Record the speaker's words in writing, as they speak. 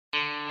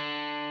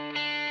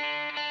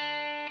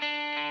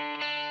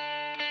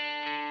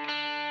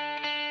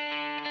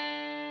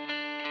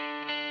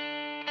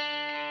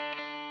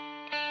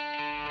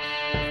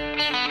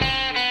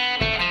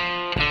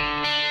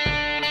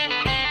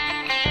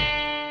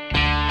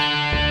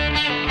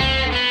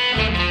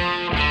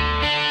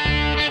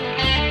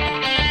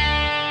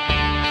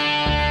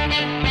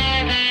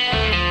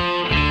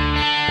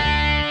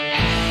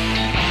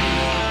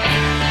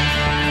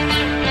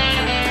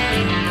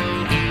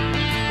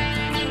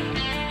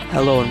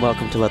Hello and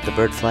welcome to Let the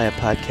Bird Fly, a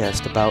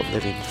podcast about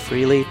living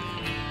freely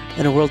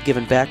in a world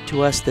given back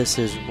to us. This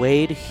is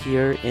Wade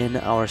here in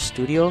our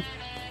studio.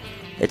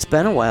 It's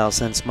been a while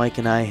since Mike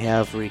and I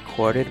have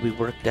recorded. We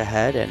worked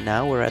ahead and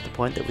now we're at the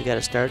point that we got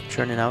to start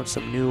churning out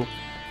some new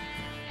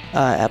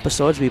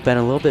episodes. We've been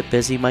a little bit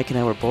busy. Mike and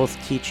I were both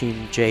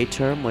teaching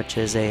J-Term, which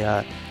is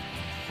a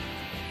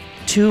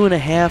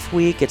 2.5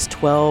 week. It's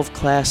 12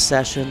 class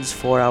sessions,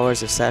 4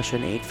 hours a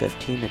session,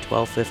 8:15 to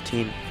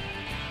 12:15.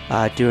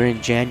 During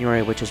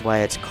January, which is why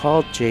it's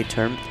called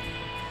J-Term.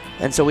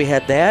 And so we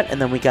had that, and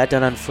then we got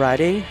done on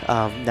Friday.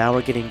 Now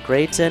we're getting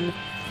grades in,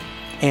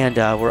 and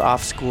we're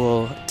off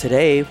school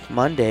today,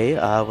 Monday,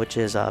 which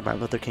is Martin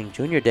Luther King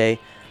Jr.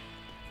 Day,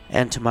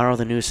 and tomorrow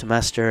the new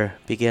semester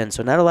begins.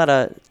 So not a lot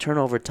of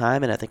turnover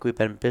time, and I think we've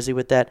been busy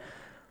with that.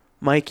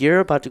 Mike, you're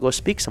about to go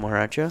speak somewhere,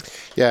 aren't you?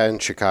 Yeah, in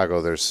Chicago,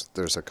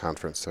 there's a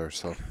conference there.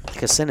 So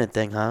like a synod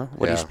thing, huh?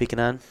 What are you speaking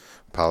on?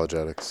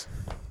 Apologetics.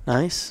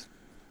 Nice.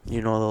 You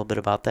know a little bit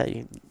about that?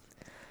 You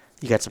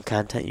got some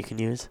content you can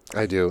use?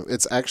 I do.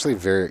 It's actually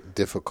very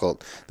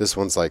difficult. This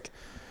one's like,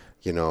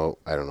 I don't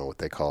know what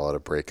they call it, a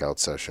breakout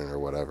session or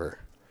whatever.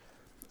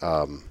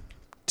 To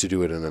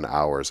do it in an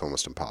hour is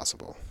almost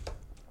impossible.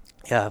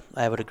 Yeah,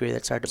 I would agree.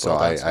 That's hard to build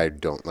on. So I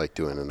don't like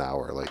doing an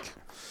hour. Like,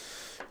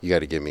 you got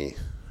to give me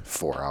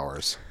 4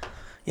 hours.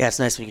 Yeah, it's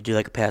nice when you can do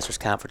like a pastor's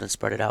conference and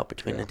spread it out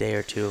between a day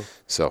or two.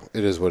 So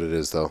it is what it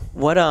is, though.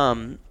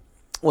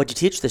 What'd you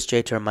teach this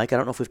J-Term, Mike? I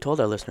don't know if we've told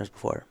our listeners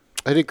before.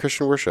 I did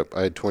Christian worship.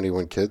 I had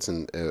 21 kids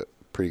and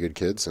pretty good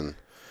kids. And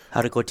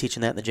how'd it go teaching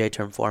that in the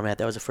J-Term format?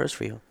 That was a first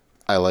for you.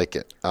 I like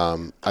it.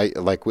 I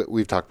like what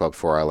we've talked about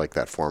before. I like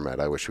that format.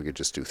 I wish we could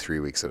just do 3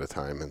 weeks at a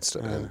time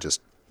and just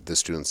the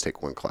students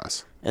take one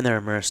class. And they're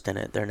immersed in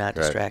it. They're not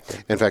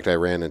distracted. In fact, I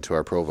ran into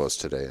our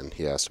provost today, and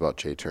he asked about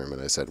J-Term, and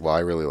I said, well, I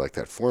really like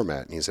that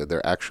format. And he said,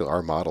 there actually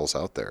are models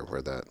out there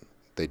where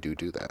they do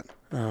that.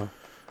 Oh.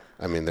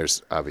 I mean,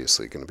 there's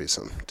obviously going to be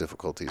some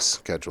difficulties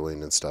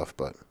scheduling and stuff,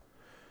 but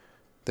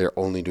they're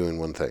only doing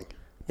one thing.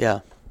 Yeah.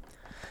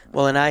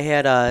 Well, and I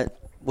had,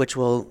 which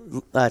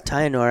will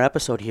tie into our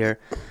episode here,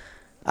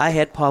 I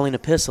had Pauline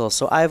epistles.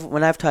 So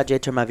when I've taught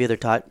J-Term, I've either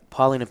taught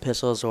Pauline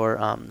epistles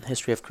or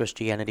history of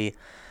Christianity.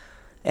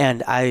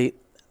 And I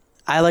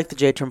like the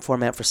J-Term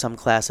format for some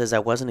classes. I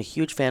wasn't a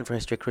huge fan for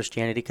history of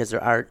Christianity because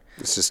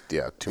it's just,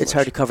 too much. It's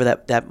hard to cover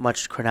that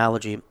much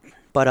chronology.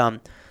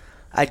 But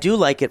I do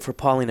like it for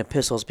Pauline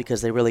epistles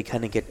because they really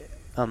kind of get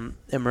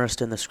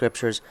immersed in the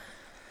scriptures.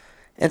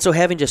 And so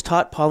having just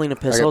taught Pauline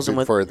epistles I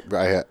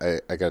got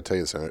to tell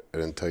you this. I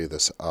didn't tell you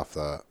this off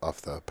the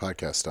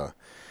podcast.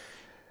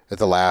 At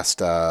the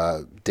last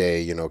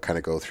day, kind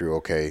of go through,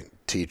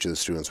 to each of the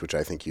students, which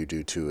I think you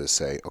do too, is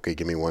say, okay,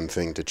 give me one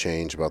thing to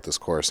change about this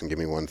course and give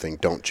me one thing,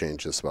 don't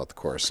change this about the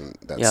course. And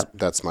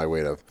that's my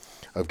way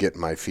of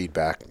getting my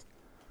feedback.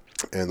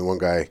 And the one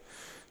guy,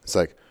 it's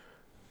like,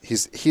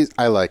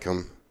 I like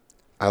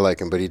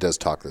him, but he does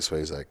talk this way.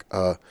 He's like,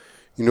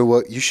 you know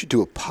what? You should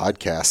do a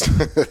podcast.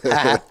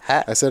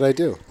 I said, I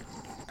do.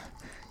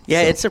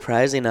 Yeah, so. It's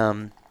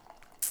surprising.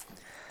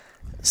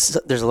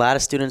 So there's a lot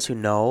of students who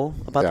know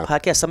about the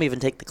podcast. Some even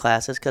take the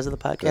classes because of the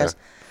podcast.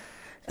 Yeah.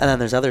 And then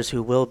there's others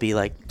who will be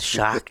like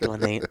shocked when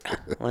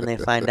they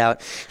find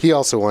out. He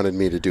also wanted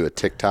me to do a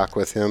TikTok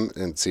with him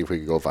and see if we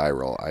could go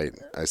viral.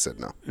 I said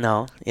no.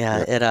 No,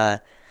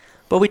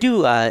 but we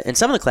do, in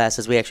some of the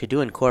classes, we actually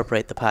do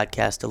incorporate the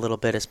podcast a little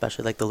bit,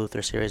 especially like the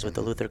Luther series with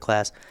the Luther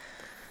class.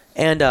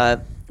 And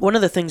one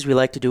of the things we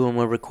like to do when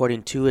we're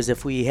recording, too, is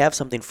if we have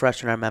something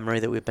fresh in our memory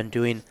that we've been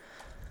doing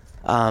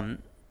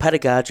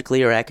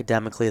pedagogically or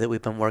academically that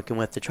we've been working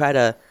with, to try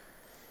to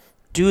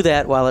do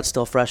that while it's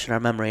still fresh in our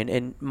memory.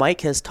 And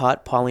Mike has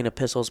taught Pauline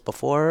epistles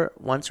before,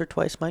 once or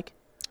twice, Mike?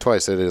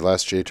 Twice. I did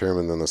last J-Term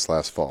and then this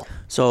last fall.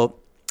 So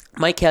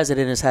Mike has it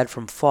in his head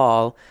from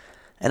fall,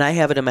 and I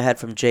have it in my head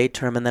from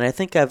J-Term, and then I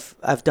think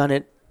I've done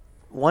it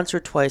once or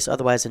twice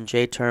otherwise in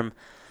J-Term,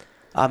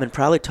 and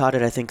probably taught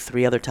it, I think,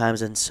 3 other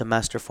times in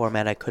semester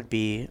format. I could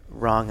be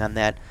wrong on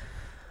that.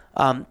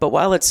 But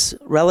while it's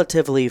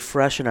relatively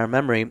fresh in our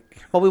memory,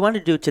 what we wanted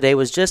to do today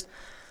was just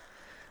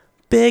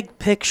big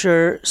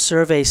picture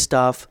survey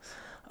stuff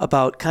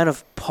about kind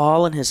of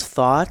Paul and his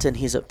thoughts and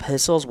his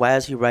epistles. Why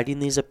is he writing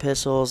these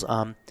epistles?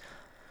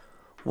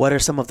 What are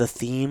some of the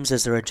themes?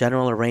 Is there a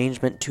general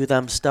arrangement to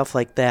them? Stuff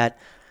like that.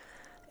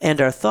 And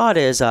our thought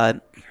is,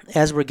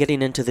 as we're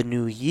getting into the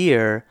new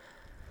year,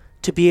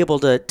 to be able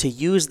to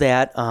use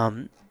that,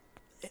 and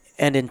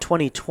in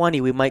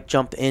 2020, we might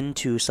jump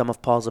into some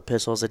of Paul's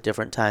epistles at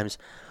different times.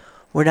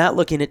 We're not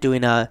looking at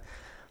doing a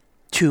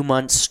 2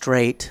 month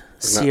straight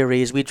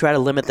series. We try to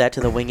limit that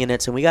to the winging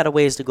it's, and we got a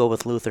ways to go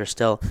with Luther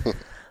still.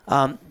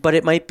 But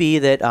it might be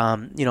that,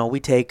 we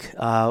take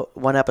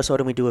one episode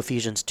and we do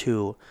Ephesians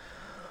 2,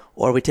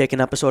 or we take an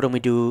episode and we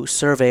do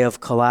survey of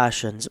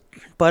Colossians.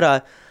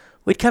 But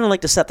we'd kind of like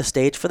to set the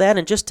stage for that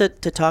and just to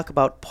talk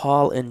about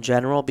Paul in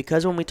general,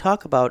 because when we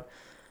talk about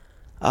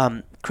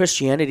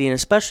Christianity, and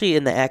especially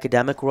in the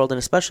academic world, and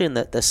especially in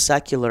the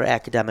secular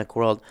academic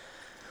world,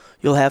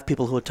 you'll have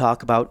people who will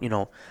talk about,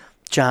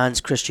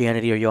 John's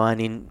Christianity or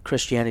Johannine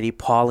Christianity,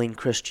 Pauline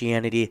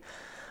Christianity,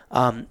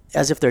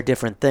 as if they're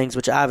different things,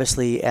 which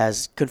obviously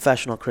as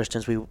confessional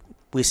Christians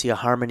we see a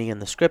harmony in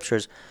the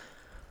Scriptures.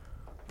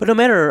 But no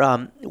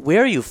matter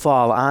where you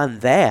fall on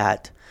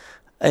that,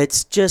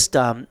 it's just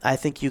I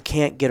think you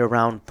can't get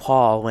around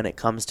Paul when it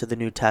comes to the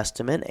New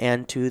Testament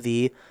and to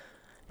the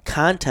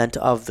content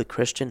of the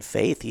Christian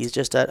faith. He's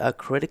just a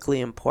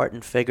critically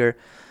important figure,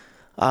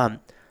 and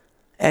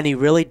he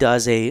really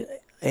does an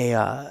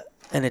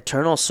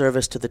eternal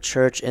service to the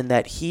church in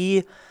that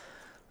he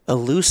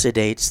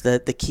elucidates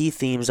the key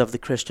themes of the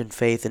Christian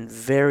faith in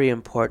very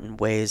important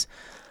ways.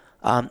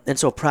 And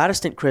so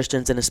Protestant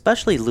Christians, and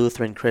especially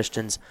Lutheran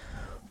Christians,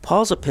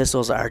 Paul's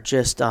epistles are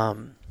just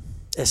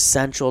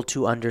essential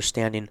to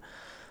understanding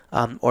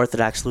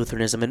Orthodox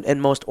Lutheranism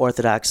and most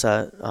Orthodox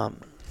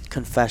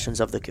confessions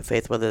of the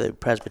faith, whether they're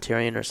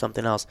Presbyterian or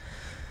something else.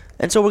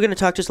 And so we're going to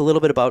talk just a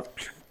little bit about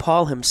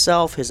Paul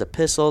himself, his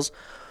epistles,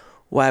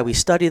 why we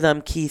study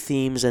them, key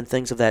themes, and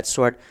things of that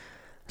sort.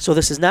 So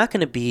this is not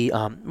going to be,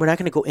 we're not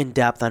going to go in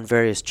depth on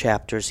various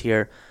chapters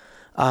here.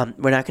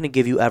 We're not going to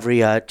give you every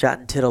jot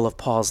and tittle of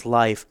Paul's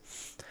life,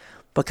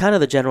 but kind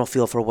of the general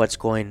feel for what's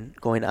going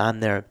on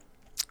there.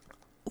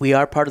 We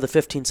are part of the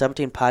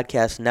 1517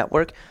 Podcast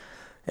Network.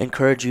 I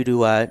encourage you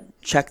to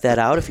check that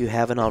out if you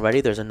haven't already.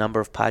 There's a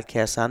number of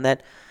podcasts on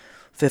that.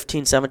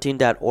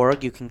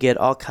 1517.org. You can get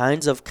all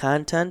kinds of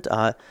content.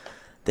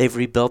 They've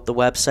rebuilt the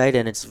website,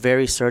 and it's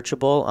very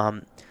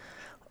searchable.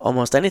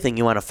 Almost anything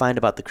you want to find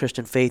about the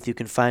Christian faith, you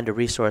can find a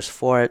resource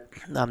for it.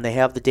 They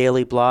have the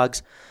daily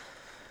blogs,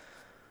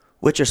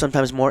 which are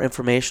sometimes more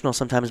informational,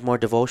 sometimes more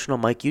devotional.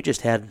 Mike, you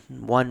just had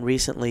one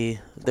recently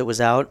that was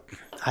out.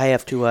 I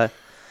have to.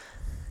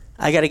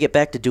 I got to get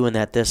back to doing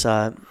that.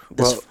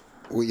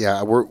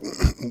 Yeah, we're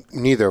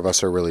neither of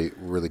us are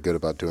really good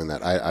about doing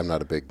that. I'm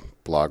not a big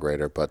blog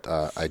writer, but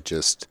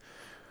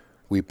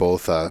we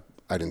both. I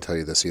didn't tell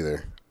you this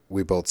either.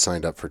 We both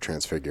signed up for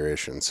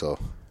Transfiguration, so.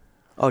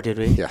 Oh, did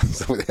we? Yeah,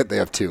 so they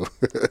have two.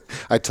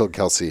 I told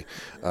Kelsey,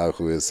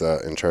 who is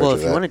in charge of that. Well,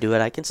 if you want to do it,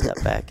 I can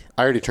step back.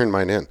 I already turned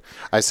mine in.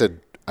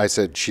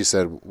 She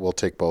said, we'll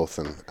take both,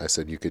 and I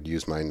said, you could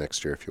use mine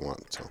next year if you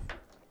want. So.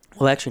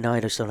 Well, actually, now I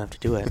just don't have to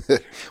do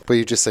it. But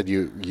you just said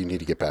you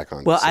need to get back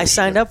on. Well, I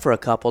signed up for a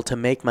couple to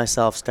make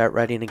myself start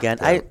writing again.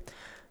 Yeah.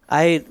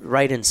 I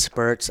write in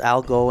spurts.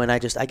 I'll go and I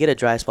get a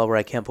dry spell where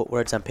I can't put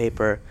words on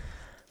paper,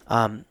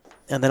 and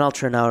then I'll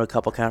turn out a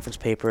couple conference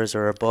papers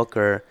or a book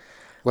or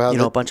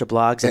a bunch of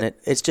blogs, and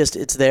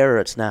it's there or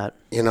it's not.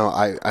 I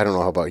don't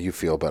know how about you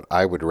feel, but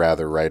I would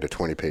rather write a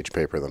 20-page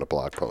paper than a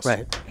blog post.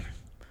 Right.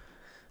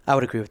 I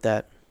would agree with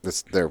that.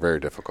 They're very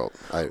difficult.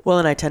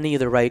 And I tend to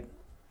either write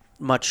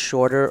much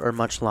shorter or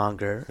much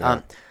longer.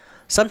 Yeah.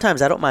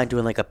 Sometimes I don't mind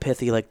doing like a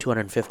pithy, like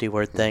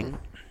 250-word thing,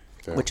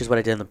 which is what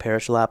I did in the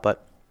parish a lot.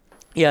 But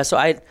yeah, so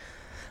I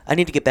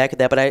need to get back at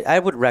that. But I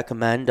would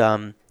recommend,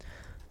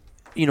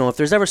 if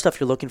there's ever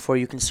stuff you're looking for,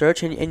 you can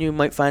search and you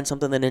might find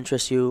something that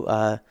interests you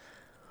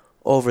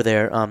over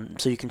there.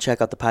 So you can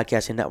check out the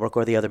Podcasting Network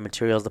or the other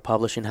materials, the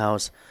publishing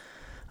house,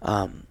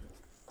 and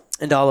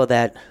all of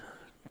that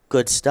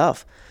good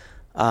stuff.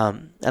 I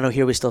know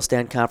Here We Still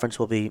Stand conference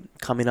will be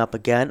coming up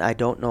again. I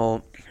don't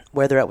know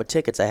where they're at with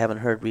tickets. I haven't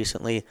heard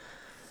recently.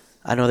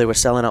 I know they were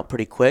selling out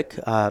pretty quick.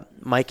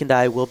 Mike and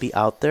I will be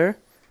out there.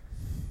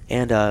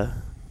 And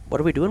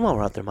what are we doing while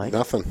we're out there, Mike?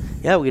 Nothing.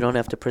 Yeah, we don't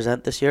have to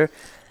present this year.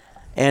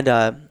 And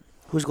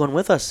who's going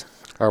with us?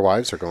 Our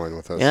wives are going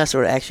with us. Yeah, so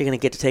we're actually going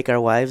to get to take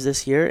our wives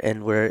this year,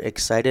 and we're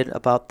excited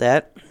about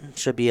that.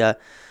 Should be a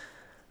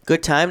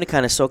good time to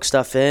kind of soak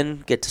stuff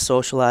in, get to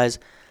socialize,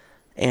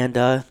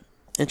 and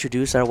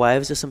introduce our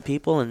wives to some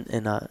people.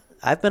 And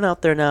I've been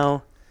out there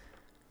now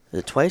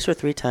twice or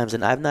three times,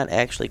 and I've not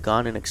actually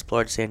gone and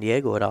explored San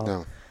Diego at all.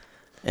 No.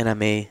 And I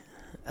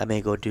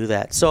may go do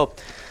that. So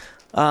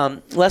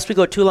lest we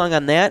go too long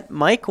on that,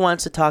 Mike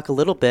wants to talk a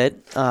little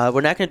bit.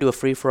 We're not going to do a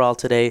free-for-all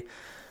today.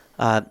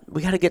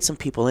 We got to get some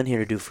people in here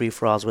to do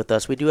free-for-alls with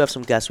us. We do have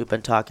some guests we've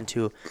been talking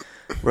to.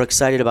 We're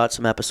excited about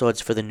some episodes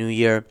for the new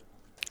year.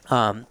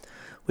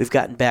 We've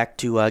gotten back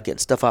to getting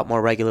stuff out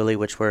more regularly,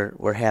 which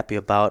we're happy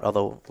about,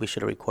 although we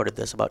should have recorded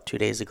this about 2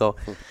 days ago.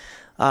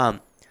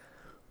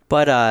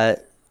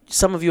 But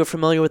some of you are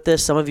familiar with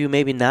this, some of you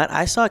maybe not.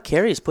 I saw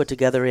Carrie's put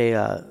together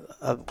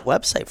a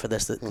website for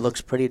this that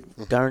looks pretty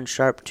darn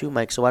sharp too,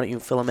 Mike. So why don't you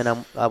fill them in on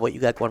what you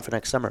got going for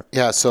next summer?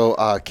 Yeah,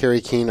 so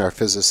Carrie Keene, our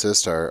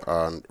physicist, our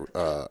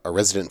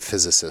resident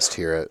physicist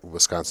here at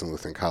Wisconsin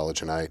Lutheran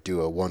College, and I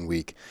do a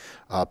 1-week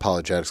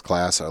apologetics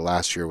class.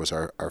 Last year was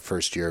our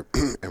first year,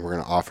 and we're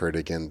going to offer it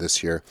again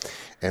this year,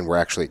 and we're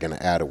actually going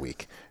to add a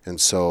week. And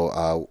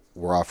so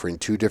we're offering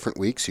 2 different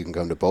weeks. You can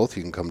come to both.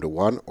 You can come to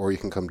one, or you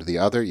can come to the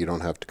other. You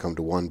don't have to come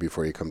to one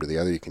before you come to the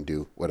other. You can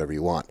do whatever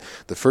you want.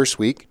 The first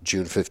week,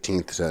 June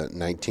 15th to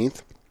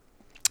 19th,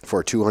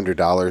 for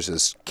 $200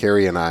 is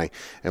Carrie and I,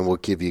 and we'll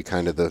give you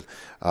kind of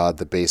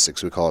the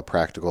basics. We call it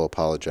practical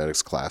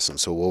apologetics class, and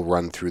so we'll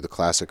run through the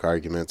classic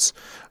arguments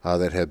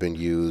that have been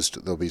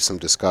used. There'll be some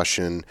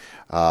discussion,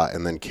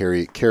 and then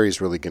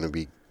Carrie's really going to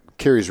be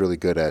Carrie's really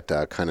good at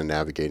kind of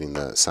navigating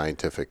the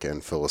scientific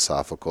and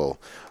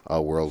philosophical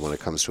world when it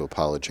comes to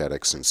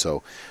apologetics. And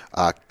so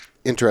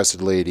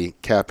interested lady,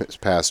 campus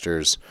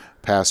pastors,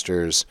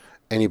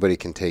 anybody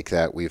can take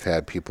that. We've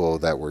had people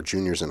that were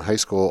juniors in high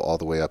school all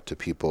the way up to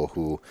people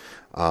who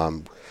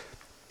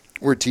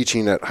were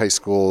teaching at high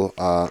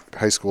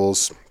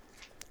schools.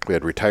 We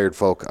had retired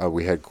folk.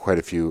 We had quite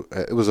a few.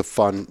 It was a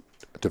fun,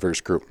 diverse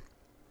group.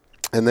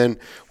 And then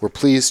we're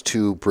pleased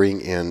to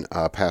bring in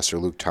Pastor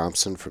Luke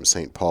Thompson from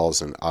St.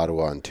 Paul's in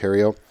Ottawa,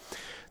 Ontario,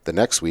 the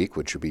next week,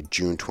 which would be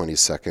June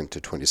 22nd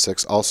to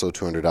 26th, also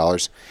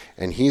 $200.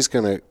 And he's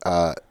going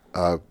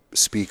to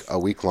speak a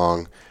week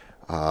long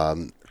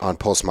on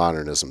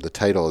postmodernism. The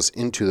title is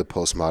Into the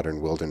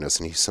Postmodern Wilderness,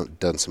 and he's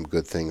done some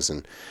good things,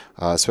 and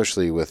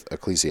especially with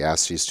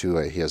Ecclesiastes too.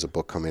 He has a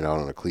book coming out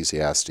on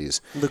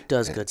Ecclesiastes. Luke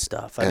does good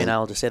stuff. I mean,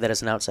 I'll just say that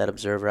as an outside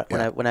observer.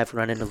 When I've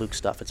run into Luke's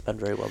stuff, it's been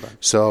very well done.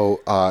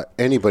 So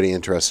anybody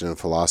interested in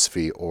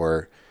philosophy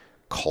or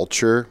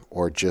culture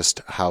or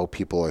just how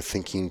people are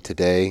thinking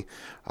today,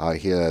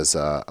 he has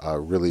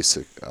really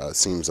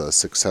seems a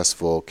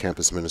successful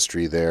campus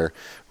ministry there,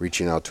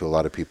 reaching out to a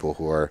lot of people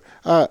who are,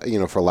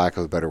 for lack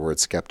of a better word,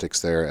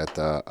 skeptics there at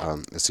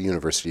it's a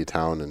university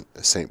town, and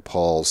St.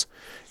 Paul's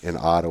in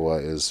Ottawa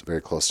is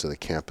very close to the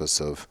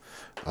campus of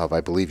I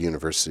believe,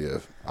 University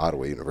of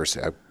Ottawa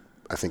University.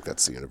 I think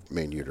that's the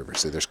main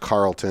university. There's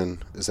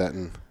Carleton. Is that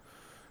in?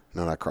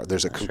 No, not Carleton.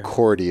 There's a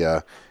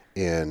Concordia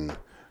in.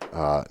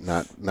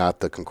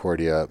 Not the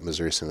Concordia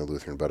Missouri Synod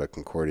Lutheran, but a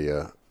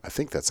Concordia. I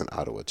think that's in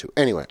Ottawa too.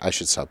 Anyway, I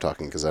should stop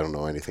talking because I don't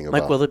know anything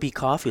about. Mike, will there be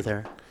coffee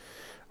there?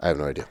 I have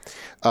no idea.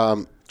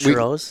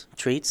 Churros,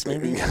 treats,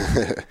 maybe.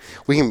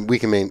 we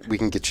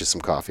can get you some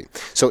coffee.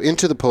 So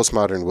Into the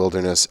Postmodern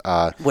Wilderness.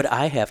 Would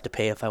I have to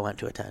pay if I want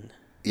to attend?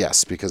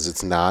 Yes, because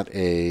it's not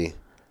a.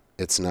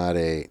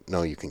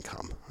 No, you can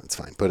come. It's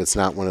fine, but it's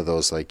not one of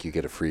those like you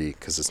get a free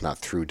because it's not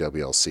through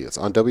WLC. It's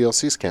on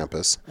WLC's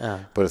campus,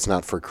 but it's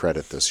not for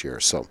credit this year.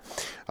 So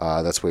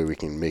that's why we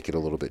can make it a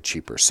little bit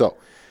cheaper. So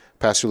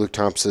Pastor Luke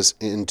Thompson,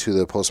 Into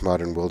the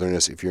Postmodern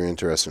Wilderness. If you're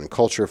interested in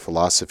culture,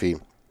 philosophy,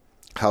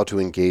 how to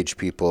engage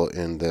people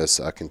in this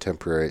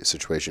contemporary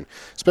situation,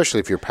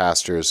 especially if you're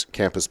pastors,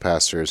 campus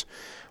pastors,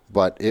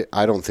 but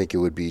I don't think it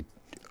would be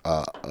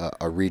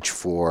a reach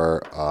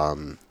for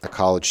a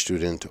college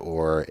student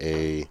or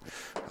a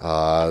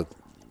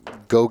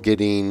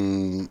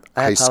go-getting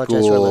high school I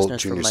apologize to our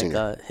listeners junior for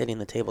senior. Hitting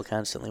the table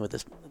constantly with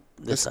this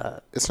it's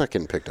not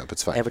getting picked up.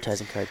 It's fine.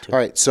 Advertising card too. All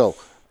right, so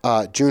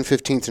June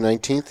 15th to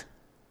 19th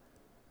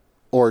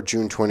or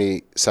June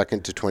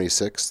 22nd to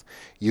 26th,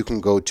 you can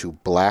go to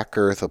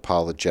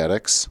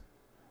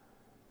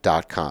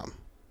blackearthapologetics.com.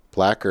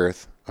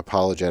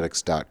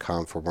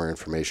 blackearthapologetics.com for more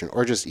information,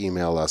 or just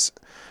email us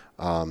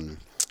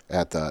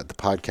at the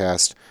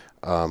podcast,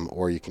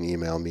 or you can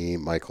email me,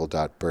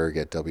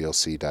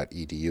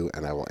 michael.berg@wlc.edu,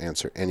 and I will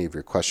answer any of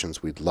your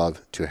questions. We'd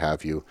love to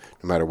have you,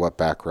 no matter what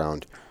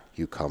background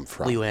you come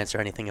from. Will you answer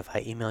anything if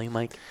I email you,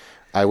 Mike?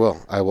 I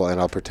will,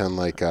 and I'll pretend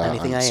like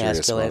anything I'm I serious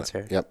ask, you'll about answer.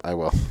 it. Yep, I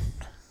will.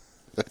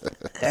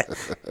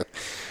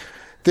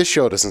 This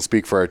show doesn't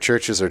speak for our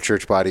churches or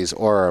church bodies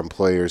or our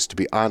employers. To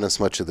be honest,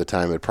 much of the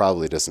time it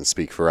probably doesn't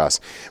speak for us.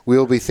 We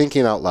will be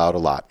thinking out loud a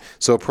lot.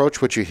 So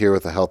approach what you hear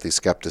with a healthy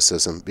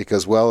skepticism,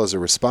 because, well, as a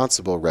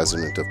responsible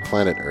resident of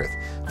planet Earth,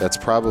 that's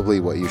probably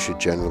what you should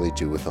generally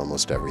do with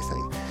almost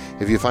everything.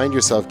 If you find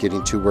yourself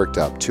getting too worked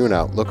up, tune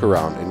out, look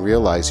around, and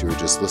realize you were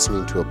just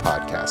listening to a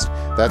podcast.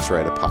 That's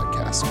right, a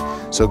podcast.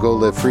 So go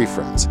live free,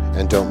 friends,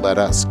 and don't let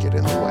us get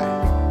in the way.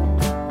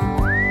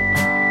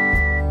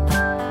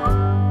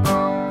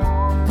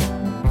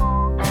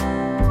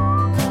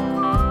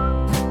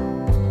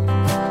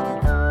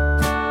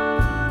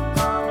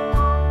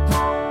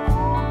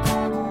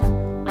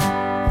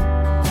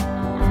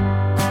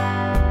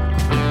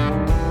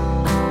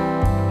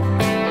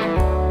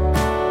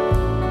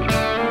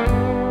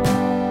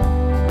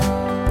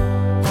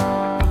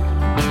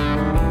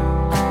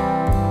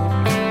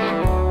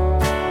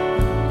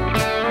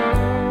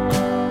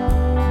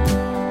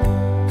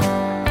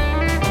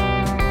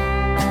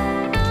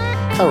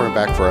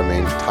 We're back for our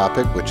main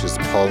topic, which is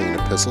the Pauline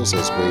epistles.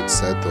 As Wade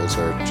said, those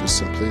are just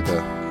simply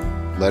the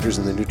letters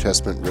in the New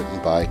Testament written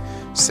by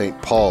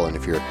St. Paul. And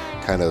if you're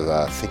kind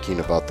of thinking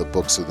about the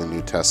books of the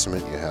New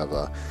Testament, you have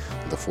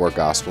the four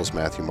Gospels,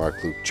 Matthew,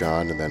 Mark, Luke,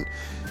 John, and then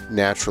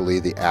naturally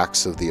the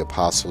Acts of the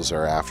Apostles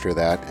are after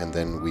that, and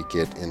then we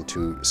get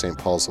into St.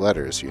 Paul's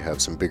letters. You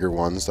have some bigger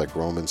ones like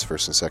Romans,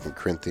 1st and 2nd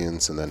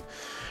Corinthians, and then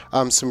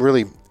some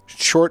really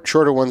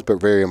shorter ones,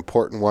 but very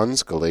important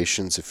ones,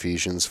 Galatians,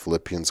 Ephesians,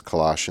 Philippians,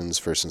 Colossians,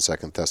 1st and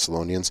 2nd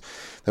Thessalonians.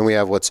 Then we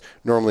have what's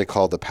normally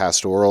called the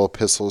pastoral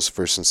epistles,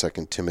 1st and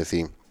 2nd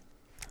Timothy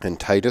and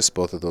Titus.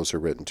 Both of those are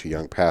written to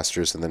young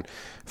pastors. And then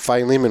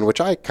Philemon, which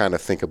I kind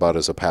of think about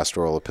as a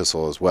pastoral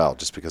epistle as well,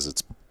 just because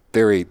it's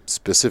very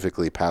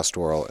specifically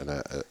pastoral in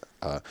a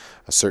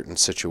certain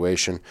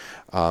situation.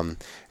 And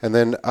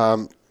then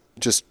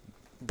just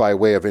by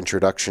way of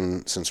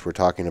introduction, since we're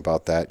talking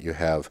about that, you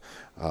have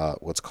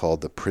what's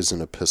called the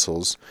prison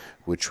epistles,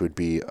 which would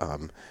be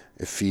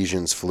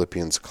Ephesians,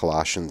 Philippians,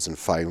 Colossians, and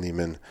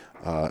Philemon,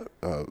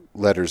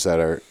 letters that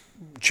are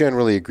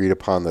generally agreed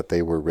upon that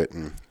they were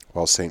written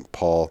while St.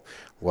 Paul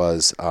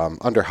was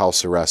under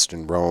house arrest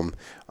in Rome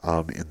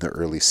in the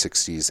early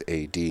 60s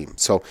AD.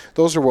 So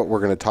those are what we're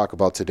going to talk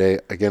about today.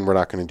 Again, we're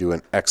not going to do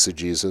an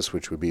exegesis,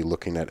 which would be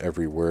looking at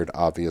every word,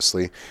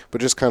 obviously,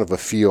 but just kind of a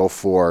feel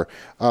for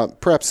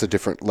perhaps the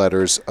different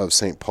letters of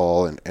St.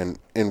 Paul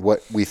and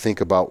what we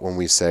think about when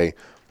we say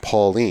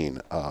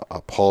Pauline,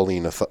 a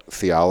Pauline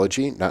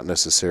theology. Not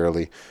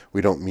necessarily,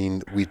 we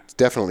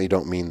definitely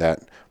don't mean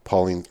that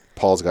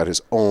Paul's got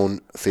his own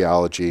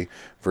theology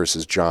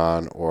versus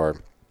John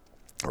or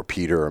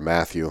Peter or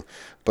Matthew,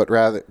 but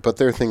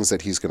there are things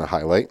that he's going to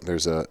highlight.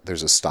 There's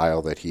a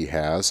style that he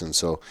has, and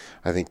so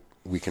I think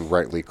we can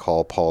rightly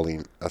call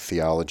Pauline a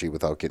theology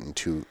without getting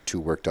too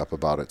worked up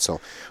about it. So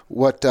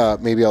what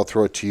maybe I'll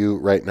throw it to you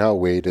right now,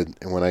 Wade, and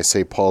when I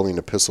say Pauline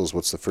epistles,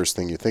 what's the first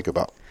thing you think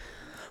about?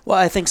 Well,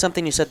 I think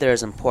something you said there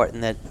is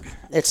important, that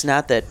it's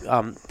not that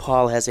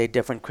Paul has a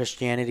different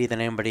Christianity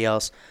than anybody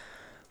else,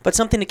 but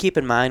something to keep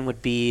in mind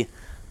would be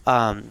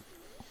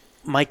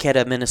Mike had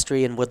a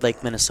ministry in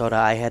Woodlake, Minnesota.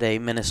 I had a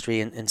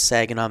ministry in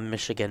Saginaw,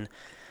 Michigan.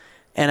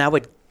 And I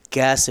would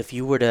guess if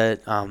you were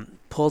to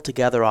pull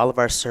together all of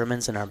our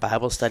sermons and our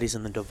Bible studies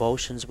and the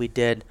devotions we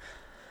did,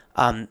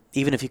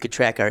 even if you could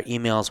track our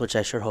emails, which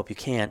I sure hope you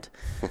can't,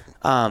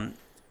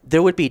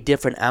 there would be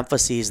different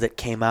emphases that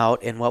came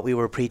out in what we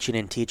were preaching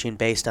and teaching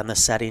based on the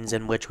settings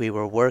in which we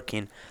were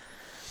working.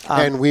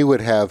 And we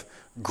would have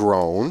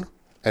grown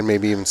and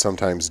maybe even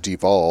sometimes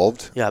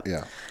devolved. Yep.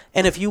 Yeah.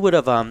 And if you would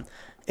have,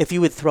 if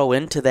you would throw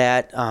into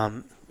that,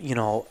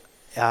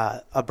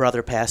 a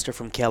brother pastor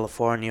from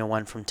California,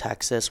 one from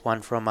Texas,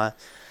 one from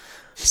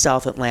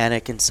South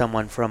Atlantic, and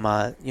someone from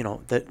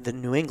the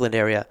New England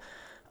area,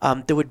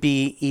 there would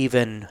be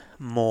even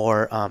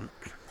more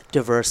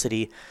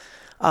diversity.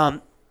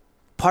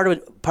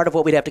 Part of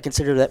what we'd have to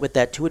consider with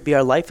that too would be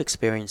our life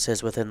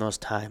experiences within those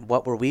times.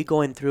 What were we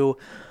going through?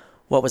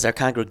 What was our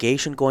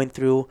congregation going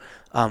through?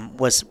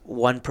 Was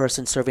one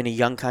person serving a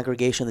young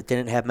congregation that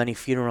didn't have many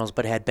funerals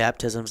but had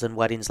baptisms and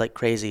weddings like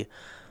crazy?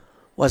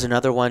 Was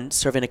another one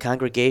serving a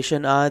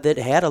congregation that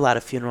had a lot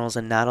of funerals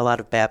and not a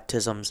lot of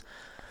baptisms?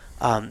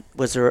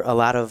 Was there a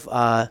lot of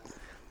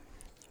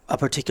a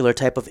particular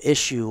type of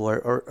issue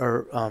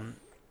or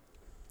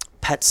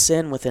pet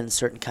sin within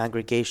certain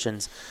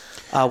congregations?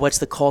 What's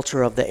the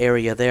culture of the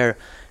area there?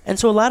 And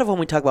so a lot of when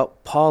we talk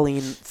about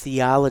Pauline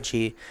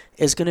theology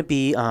is going to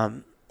be,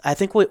 I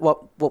think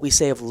what we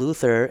say of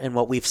Luther and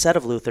what we've said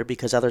of Luther,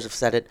 because others have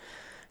said it,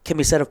 can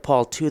be said of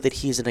Paul too, that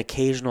he's an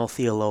occasional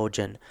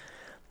theologian,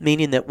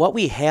 meaning that what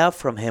we have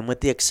from him, with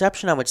the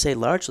exception, I would say,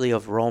 largely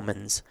of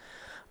Romans,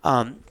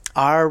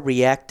 are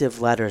reactive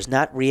letters,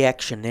 not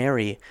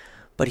reactionary,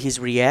 but he's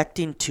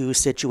reacting to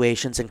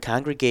situations and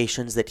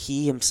congregations that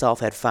he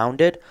himself had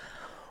founded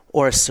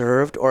or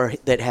served or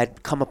that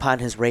had come upon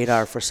his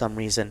radar for some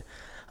reason.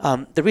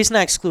 The reason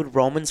I exclude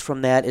Romans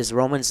from that is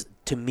Romans,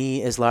 to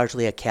me, is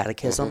largely a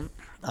catechism.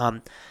 Mm-hmm.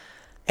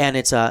 And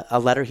it's a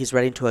letter he's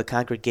writing to a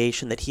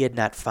congregation that he had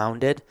not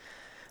founded.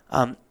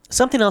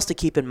 Something else to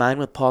keep in mind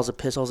with Paul's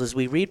epistles is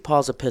we read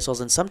Paul's epistles,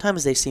 and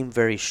sometimes they seem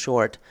very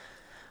short.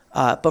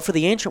 But for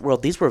the ancient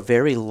world, these were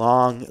very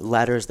long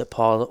letters that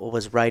Paul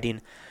was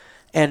writing.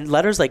 And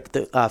letters like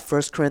the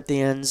 1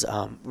 Corinthians,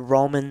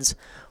 Romans,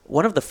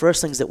 one of the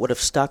first things that would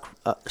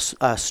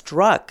have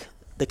struck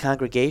the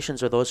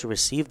congregations or those who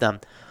received them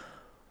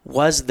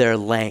was their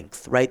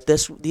length, right?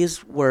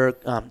 These were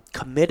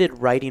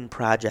committed writing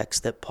projects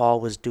that Paul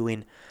was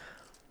doing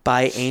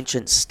by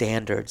ancient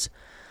standards.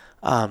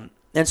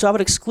 And so I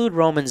would exclude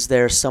Romans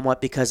there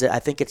somewhat because I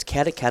think it's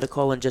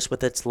catechetical, and just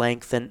with its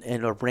length and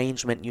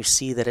arrangement, you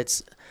see that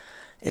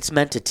it's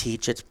meant to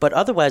teach. But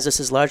otherwise, this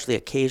is largely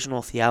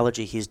occasional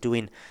theology. He's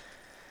doing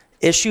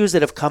issues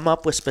that have come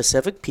up with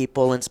specific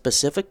people in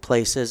specific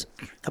places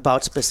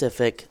about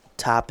specific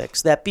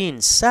topics. That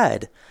being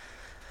said,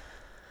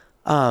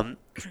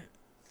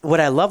 what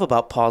I love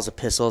about Paul's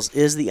epistles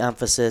is the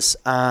emphasis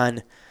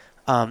on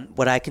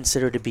what I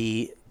consider to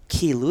be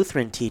key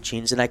Lutheran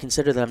teachings, and I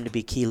consider them to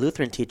be key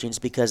Lutheran teachings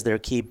because they're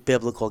key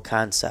biblical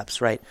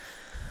concepts, right?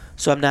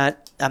 So I'm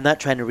not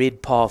trying to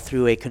read Paul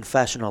through a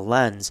confessional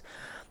lens,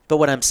 but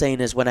what I'm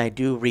saying is when I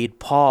do read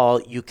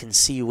Paul, you can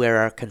see where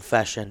our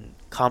confession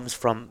comes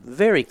from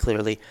very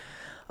clearly.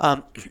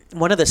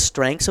 One of the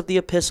strengths of the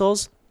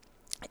epistles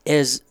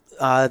is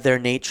their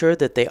nature,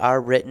 that they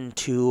are written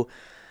to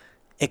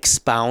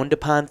expound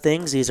upon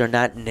things. These are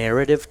not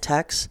narrative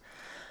texts.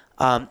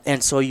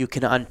 And so you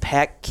can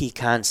unpack key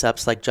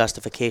concepts like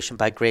justification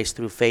by grace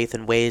through faith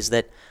in ways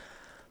that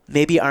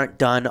maybe aren't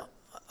done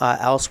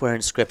elsewhere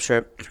in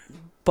Scripture.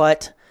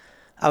 But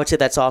I would say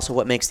that's also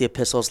what makes the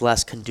epistles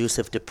less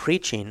conducive to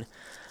preaching.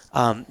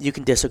 You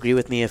can disagree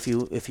with me if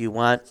you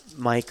want,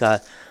 Mike,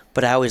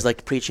 but I always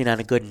liked preaching on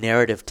a good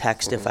narrative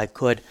text if I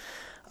could.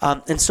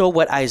 And so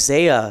what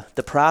Isaiah,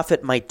 the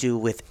prophet, might do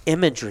with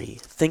imagery,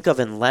 think of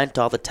in Lent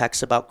all the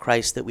texts about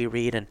Christ that we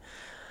read, and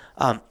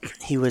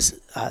he was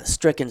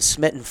stricken,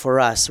 smitten for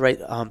us, right?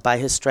 By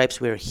his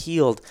stripes we are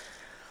healed.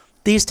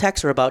 these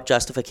texts are about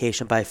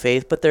justification by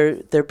faith, but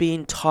they're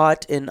being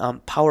taught in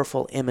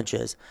powerful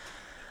images.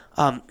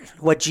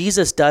 What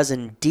Jesus does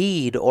in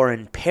deed or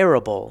in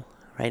parable,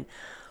 right?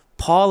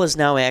 Paul is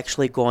now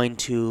actually going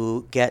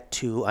to get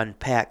to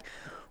unpack.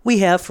 We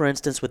have, for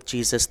instance, with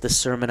Jesus, the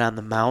Sermon on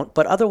the Mount,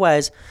 but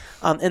otherwise,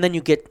 and then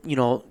you get,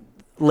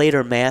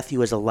 later Matthew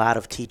has a lot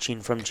of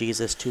teaching from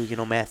Jesus too,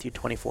 Matthew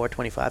 24,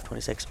 25,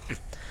 26.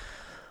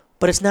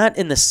 But it's not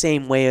in the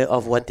same way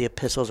of what the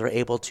epistles are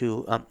able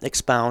to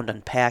expound,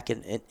 unpack,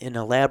 and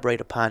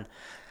elaborate upon.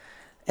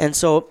 And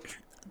so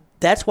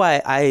that's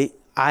why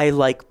I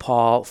like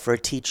Paul for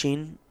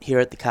teaching here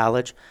at the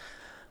college.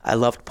 I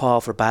loved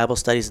Paul for Bible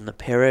studies in the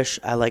parish.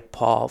 I like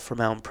Paul for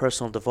my own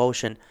personal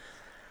devotion.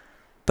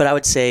 But I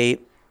would say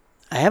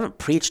I haven't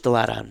preached a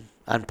lot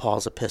on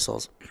Paul's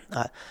epistles.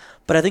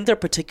 But I think their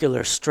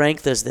particular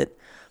strength is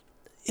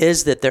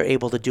that they're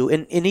able to do.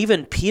 And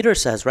even Peter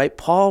says, right,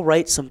 Paul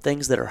writes some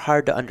things that are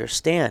hard to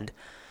understand.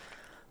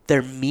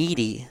 They're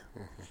meaty,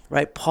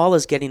 right? Paul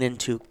is getting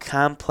into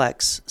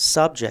complex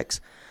subjects.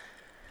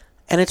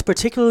 And it's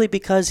particularly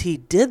because he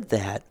did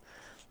that,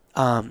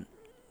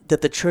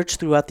 that the church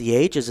throughout the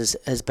ages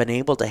has been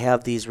able to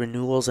have these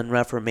renewals and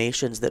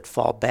reformations that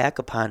fall back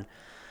upon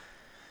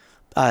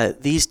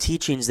these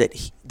teachings that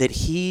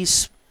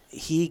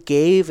he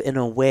gave in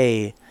a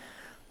way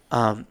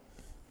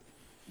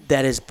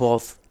that is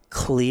both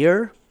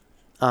clear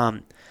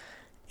and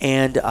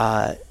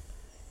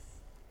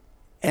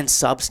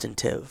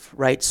substantive,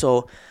 right?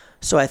 So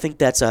I think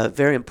that's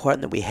very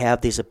important that we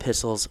have these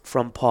epistles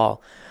from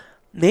Paul.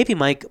 Maybe,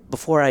 Mike,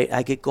 before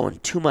I get going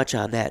too much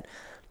on that,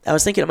 I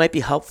was thinking it might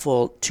be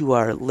helpful to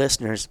our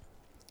listeners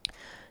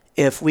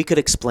if we could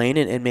explain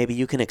it, and maybe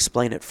you can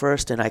explain it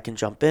first and I can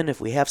jump in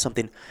if we have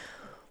something,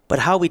 but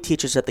how we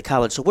teach this at the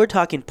college. So we're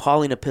talking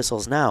Pauline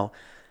epistles now,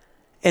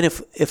 and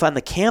if on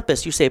the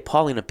campus you say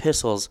Pauline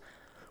epistles,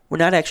 we're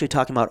not actually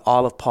talking about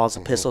all of Paul's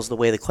epistles the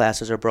way the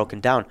classes are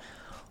broken down.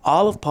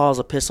 All of Paul's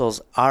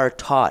epistles are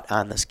taught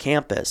on this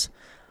campus,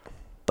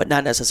 but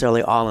not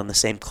necessarily all in the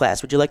same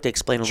class. Would you like to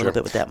explain a little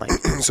bit with that, Mike?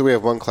 So we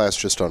have one class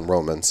just on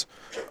Romans,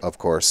 of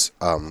course,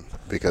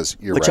 because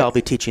you're which right. I'll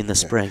be teaching this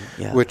spring.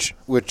 Yeah.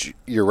 Which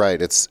you're right.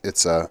 It's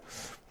I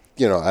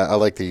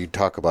like that you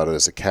talk about it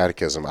as a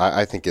catechism.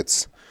 I think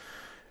it's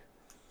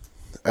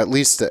at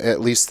least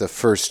the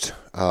first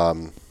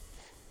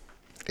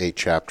 8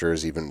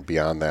 chapters, even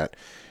beyond that.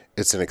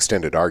 It's an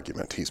extended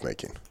argument he's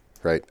making,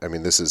 right? I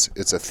mean, it's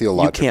a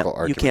theological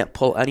argument. You can't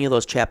pull any of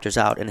those chapters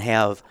out and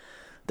have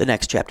the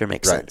next chapter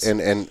make sense. Right.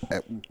 And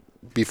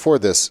before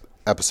this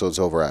episode's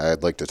over,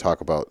 I'd like to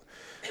talk about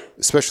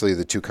especially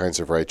the 2 kinds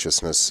of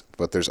righteousness,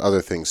 but there's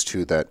other things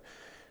too that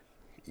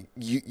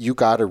you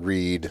got to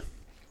read,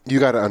 you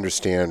got to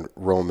understand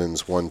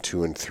Romans 1,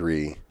 2, and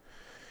 3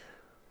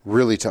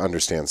 really to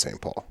understand St.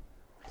 Paul.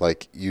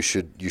 Like you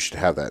should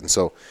have that. And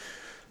so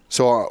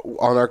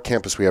on our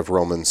campus we have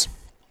Romans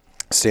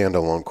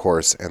standalone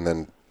course, and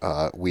then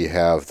we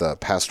have the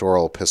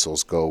pastoral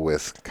epistles go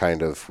with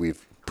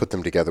we've put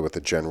them together with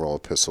the general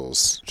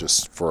epistles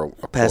just for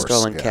a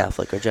pastoral course. And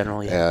Catholic or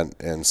general, yeah.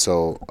 And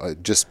so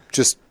just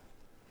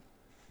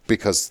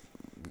because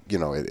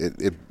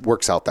it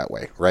works out that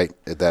way, right?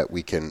 That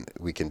we can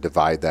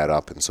divide that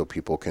up, and so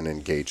people can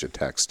engage a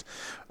text,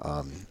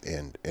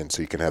 and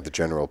so you can have the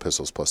general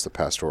epistles plus the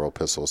pastoral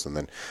epistles, and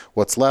then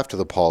what's left of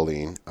the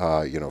Pauline,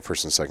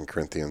 1st and 2nd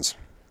Corinthians,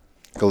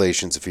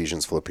 Galatians,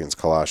 Ephesians, Philippians,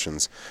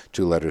 Colossians,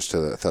 2 letters to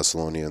the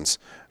Thessalonians,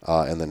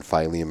 and then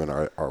Philemon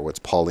are what's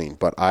Pauline.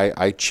 But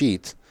I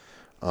cheat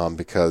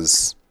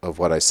because of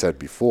what I said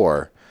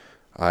before.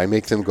 I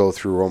make them go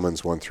through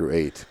Romans 1 through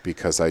 8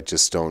 because I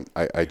just don't.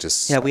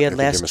 Yeah, we had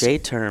last J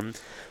term,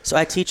 so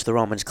I teach the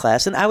Romans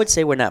class, and I would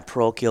say we're not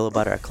parochial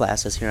about our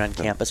classes here on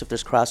campus. If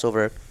there's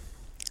crossover,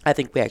 I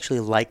think we actually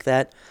like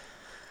that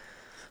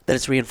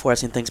it's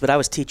reinforcing things. But I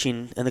was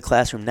teaching in the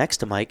classroom next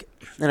to Mike,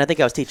 and I think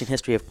I was teaching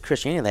history of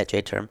Christianity that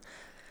J term.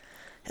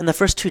 And the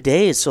first 2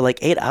 days, so like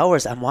 8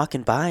 hours, I'm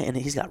walking by, and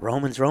he's got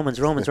Romans.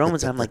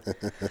 I'm like,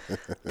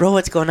 bro,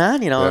 what's going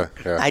on? Yeah.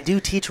 I do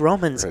teach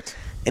Romans. Right.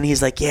 And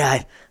he's like,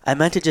 yeah, I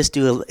meant to just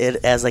do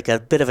it as like a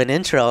bit of an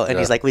intro. And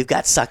he's like, we've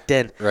got sucked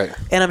in. Right.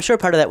 And I'm sure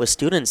part of that was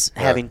students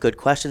having good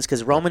questions,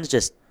 because Romans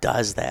just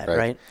does that,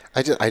 right?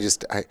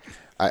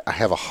 I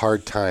have a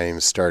hard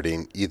time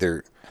starting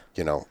either,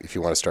 if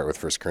you want to start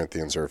with 1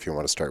 Corinthians or if you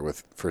want to start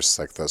with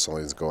 1st, 2nd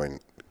Thessalonians going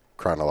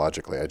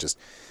chronologically.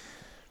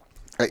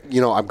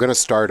 I'm going to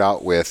start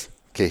out with,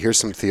 okay, here's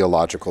some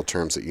theological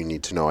terms that you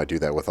need to know. I do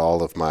that with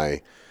all of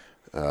my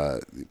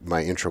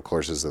intro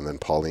courses, and then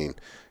Pauline,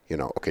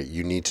 okay,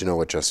 you need to know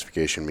what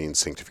justification means,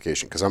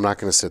 sanctification, because I'm not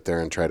going to sit there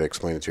and try to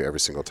explain it to you every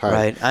single time.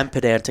 Right. I'm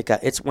pedantic.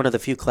 It's one of the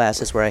few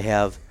classes where I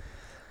have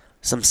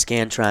some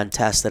Scantron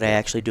tests that I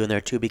actually do in there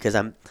too, because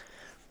I'm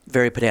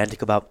very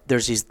pedantic about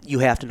there's these, you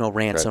have to know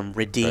ransom,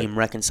 redeem,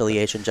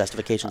 reconciliation,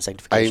 justification,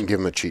 sanctification. I even give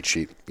them a cheat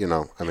sheet,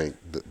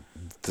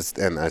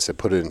 and I said,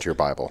 put it into your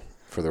Bible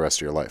for the rest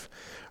of your life.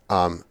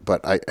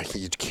 But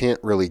you can't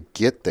really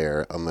get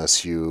there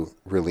unless you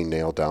really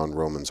nail down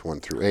Romans 1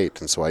 through 8.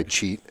 And so I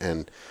cheat,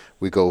 and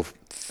we go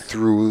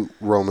through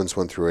Romans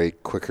 1 through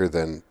 8 quicker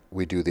than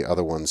we do the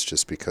other ones,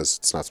 just because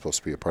it's not supposed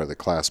to be a part of the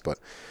class. But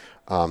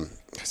I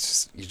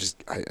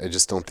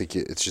just don't think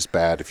it's just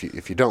bad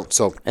if you don't.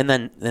 So and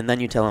then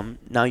you tell them,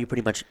 now you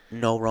pretty much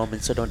know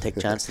Romans, so don't take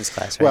Johnston's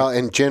class, right? Well,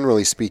 and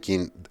generally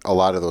speaking, a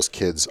lot of those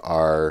kids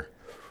are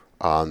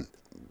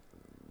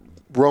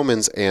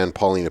Romans and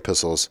Pauline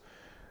epistles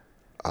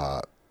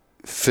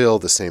fill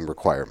the same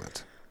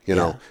requirement. You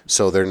know,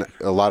 so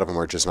a lot of them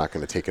are just not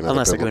going to take another.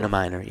 Unless they're doing a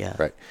minor, yeah.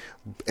 Right,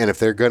 and if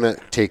they're going to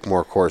take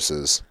more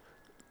courses,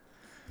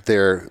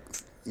 they're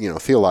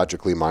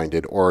theologically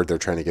minded, or they're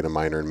trying to get a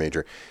minor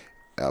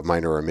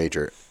or a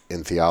major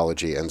in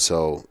theology, and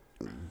so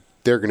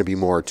they're going to be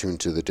more attuned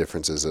to the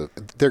differences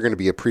they're going to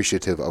be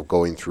appreciative of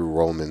going through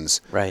Romans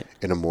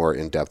in a more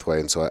in-depth way.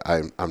 And so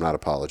I'm not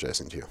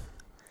apologizing to you.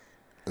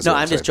 No,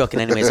 I'm just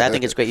joking anyways. I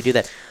think it's great you do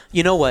that.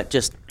 You know what,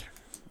 just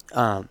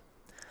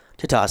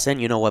to toss in,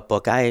 you know what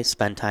book I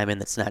spend time in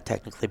that's not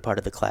technically part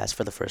of the class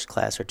for the first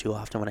class or too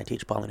often when I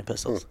teach Pauline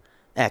epistles?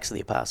 Acts of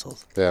the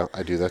Apostles. Yeah,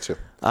 I do that too.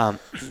 And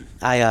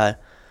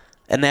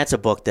that's a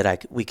book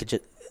that we could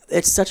just,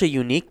 it's such a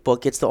unique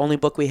book. It's the only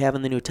book we have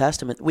in the New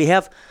Testament. We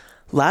have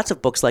lots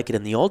of books like it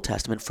in the Old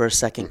Testament,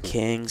 1st, 2nd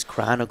Kings,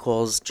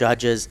 Chronicles,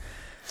 Judges.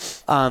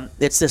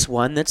 It's this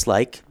one that's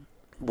like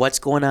what's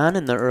going on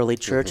in the early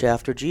church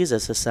after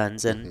Jesus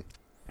ascends. And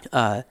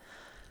I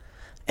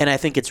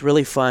think it's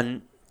really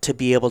fun to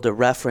be able to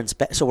reference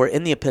back. So we're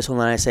in the epistle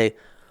and I say,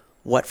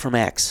 what from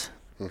Acts,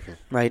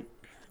 right?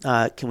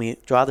 Can we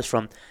draw this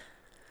from?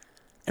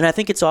 And I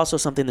think it's also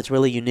something that's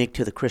really unique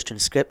to the Christian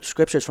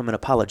scriptures from an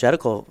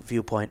apologetical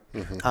viewpoint.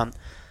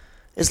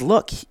 Is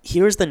look,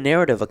 here's the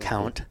narrative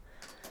account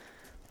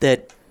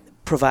that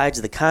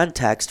provides the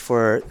context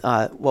for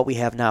what we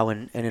have now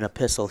in an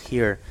epistle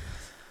here.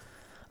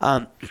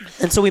 And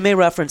so we may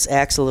reference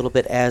Acts a little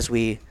bit as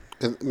we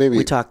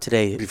talk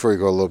today. Before we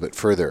go a little bit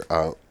further,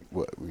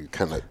 we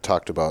kind of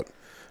talked about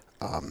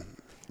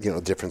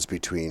the difference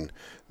between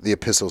the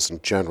epistles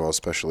in general,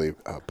 especially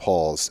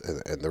Paul's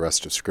and the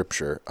rest of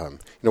Scripture.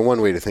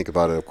 One way to think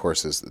about it, of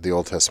course, is the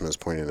Old Testament is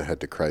pointing ahead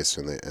to Christ,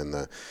 and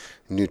the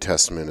New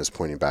Testament is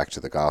pointing back to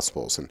the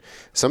Gospels. And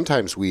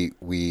sometimes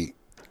I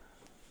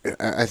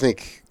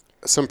think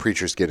some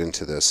preachers get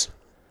into this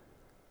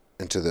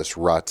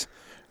rut,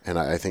 and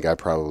I think I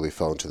probably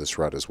fell into this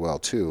rut as well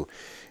too.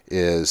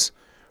 Is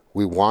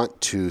we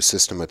want to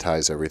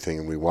systematize everything,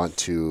 and we want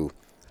to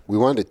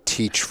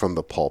teach from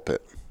the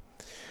pulpit.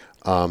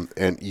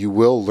 And you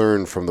will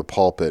learn from the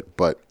pulpit,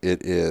 but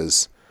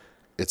it's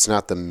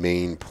not the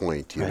main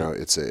point. You know,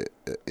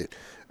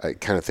 I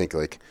kind of think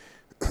like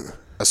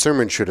a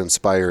sermon should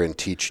inspire and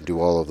teach and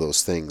do all of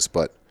those things,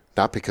 but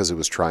not because it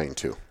was trying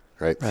to,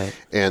 right?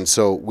 And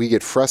so we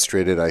get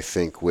frustrated, I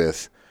think,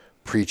 with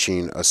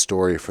preaching a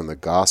story from the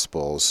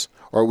Gospels,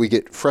 or we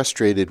get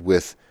frustrated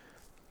with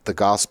the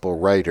Gospel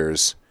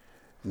writers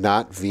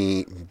not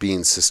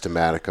being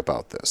systematic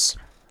about this.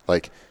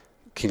 Like,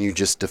 can you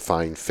just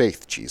define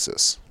faith,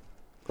 Jesus?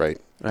 Right?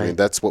 I mean,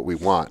 that's what we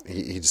want.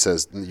 He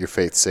says, your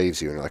faith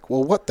saves you. And you're like,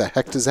 well, what the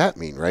heck does that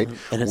mean, right?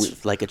 And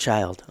it's like a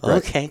child.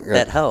 Okay,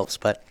 that helps.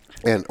 But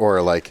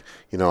or like,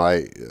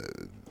 I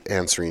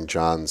answering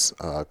John's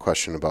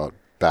question about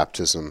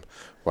baptism,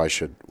 why are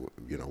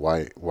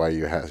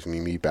you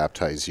having me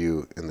baptize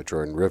you in the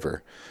Jordan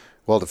River?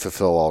 Well, to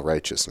fulfill all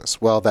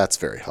righteousness. Well, that's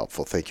very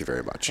helpful. Thank you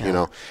very much.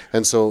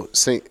 And so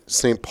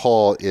St.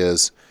 Paul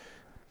is...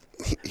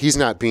 he's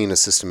not being a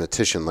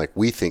systematician like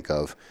we think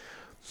of,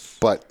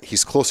 but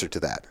he's closer to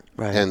that.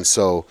 Right. And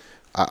so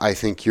I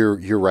think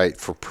you're right.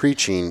 For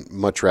preaching,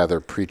 much rather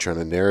preach on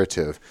a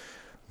narrative.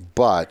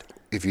 But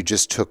if you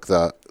just took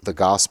the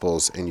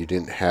Gospels and you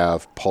didn't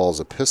have Paul's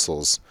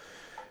epistles,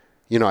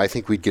 I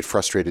think we'd get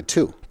frustrated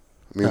too.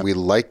 I mean, we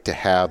like to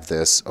have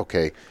this,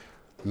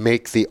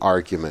 make the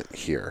argument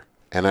here.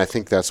 And I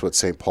think that's what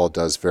St. Paul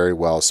does very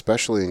well,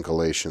 especially in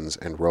Galatians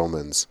and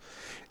Romans.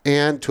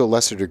 And to a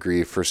lesser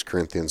degree, 1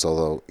 Corinthians,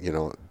 although,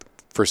 1st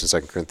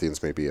and 2nd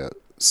Corinthians may be a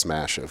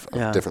smash of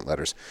different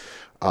letters.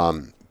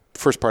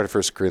 First part of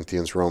 1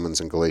 Corinthians,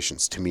 Romans, and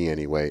Galatians, to me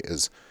anyway,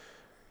 is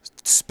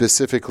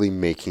specifically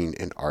making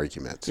an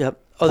argument. Yep.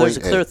 Oh, there's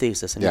a clear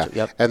thesis in each.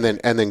 Yep. And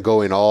then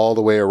going all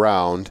the way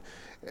around,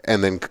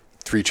 and then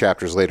 3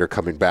 chapters later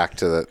coming back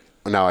to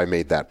now I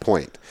made that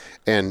point.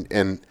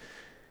 And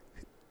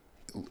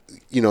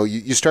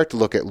you start to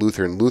look at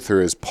Luther, and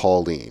Luther is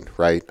Pauline,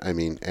 right? I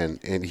mean,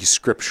 and he's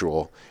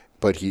scriptural,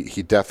 but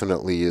he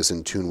definitely is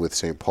in tune with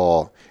St.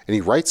 Paul, and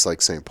he writes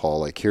like St.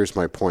 Paul, like, here's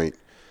my point,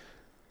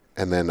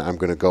 and then I'm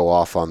going to go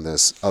off on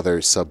this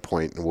other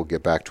sub-point, and we'll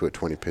get back to it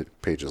 20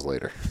 pages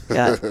later.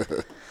 Yeah.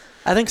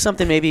 I think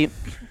something maybe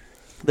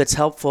that's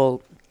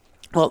helpful,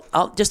 well,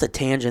 just a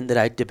tangent that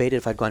I debated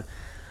if I'd gone.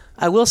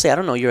 I will say, I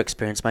don't know your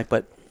experience, Mike,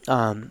 but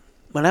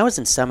when I was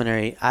in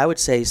seminary, I would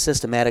say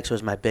systematics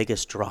was my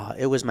biggest draw.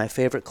 It was my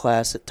favorite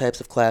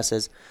types of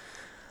classes.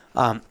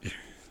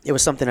 It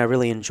was something I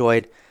really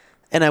enjoyed.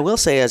 And I will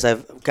say, as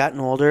I've gotten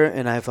older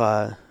and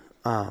I've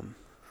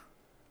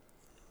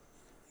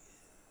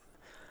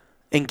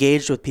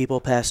engaged with people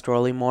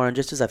pastorally more, and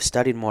just as I've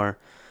studied more,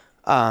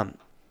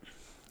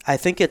 I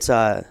think it's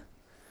sorry,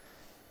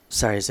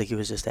 Ziggy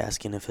was just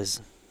asking if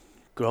his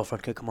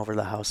girlfriend could come over to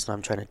the house, and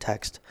I'm trying to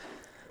text.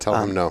 Tell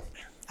him no.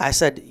 I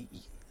said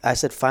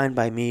fine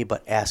by me,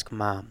 but ask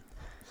Mom.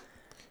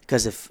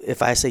 Because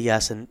if I say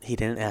yes and he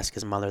didn't ask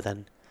his mother,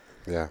 then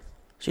yeah,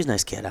 she's a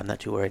nice kid. I'm not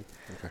too worried.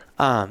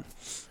 Okay.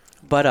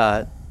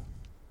 But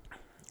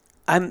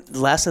I'm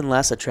less and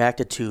less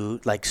attracted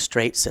to like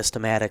straight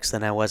systematics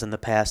than I was in the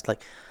past.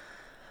 Like,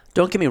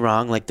 don't get me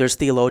wrong. Like, there's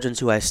theologians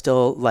who I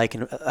still like,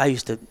 and I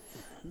used to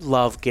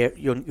love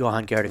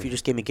Johann Gerhard. If you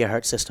just gave me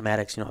Gerhard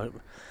systematics,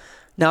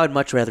 now I'd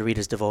much rather read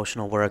his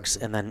devotional works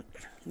and then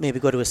maybe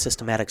go to his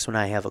systematics when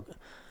I have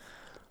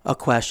a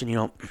question.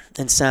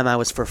 In Sem, I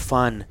was for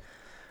fun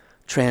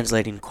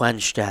translating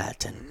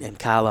Quenstedt and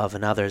Kalov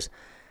and others.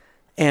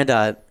 And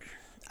I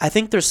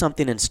think there's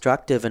something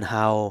instructive in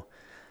how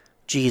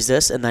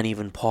Jesus and then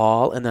even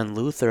Paul and then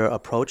Luther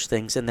approach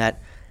things, in that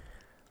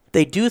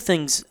they do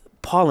things,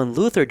 Paul and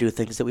Luther do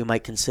things that we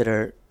might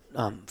consider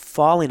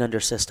falling under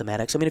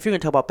systematics. I mean, if you're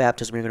going to talk about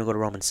baptism, you're going to go to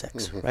Romans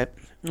 6, Mm-hmm. right?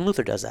 And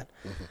Luther does that.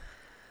 Mm-hmm.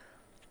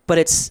 But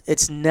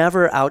it's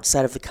never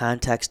outside of the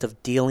context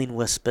of dealing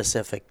with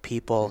specific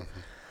people,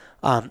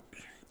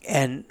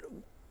 and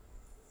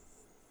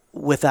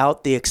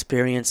without the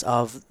experience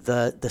of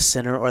the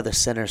sinner or the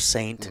sinner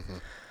saint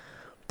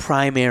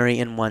primary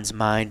in one's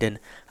mind. And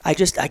I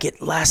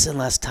get less and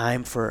less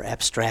time for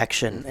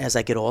abstraction as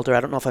I get older. I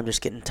don't know if I'm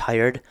just getting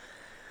tired.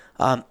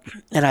 And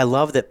I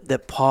love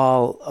that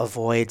Paul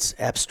avoids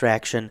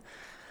abstraction.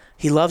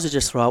 He loves to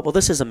just throw out, well,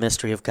 this is a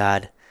mystery of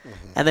God.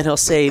 And then he'll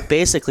say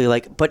basically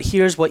like, but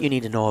here's what you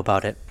need to know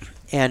about it.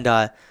 And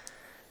I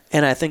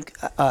think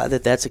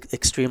that's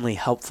extremely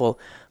helpful.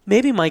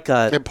 Maybe Mike...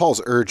 and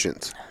Paul's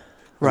urgent.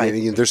 Right. I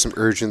mean, there's some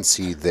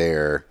urgency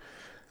there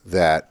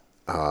that...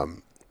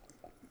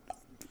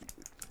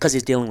 because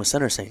he's dealing with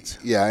sinner saints.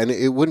 Yeah, and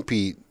it would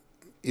be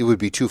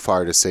too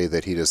far to say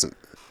that he doesn't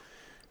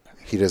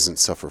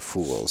suffer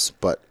fools,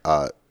 but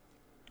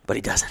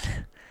he doesn't.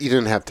 He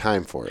didn't have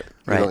time for it,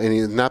 right?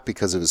 And not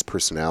because of his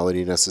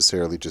personality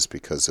necessarily, just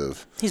because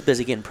of he's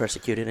busy getting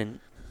persecuted and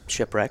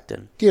shipwrecked,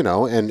 and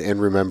and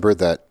remember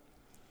that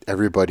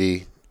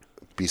everybody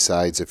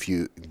besides a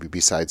few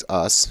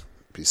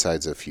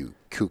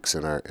kooks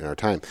in our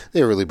time,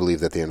 they really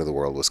believed that the end of the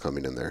world was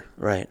coming in their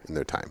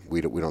time.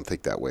 We don't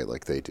think that way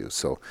like they do.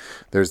 So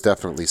there's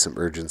definitely some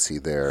urgency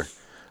there,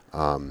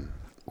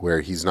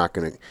 where he's not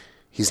going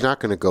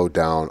to go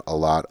down a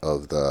lot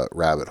of the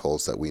rabbit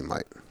holes that we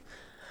might.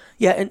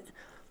 Yeah, and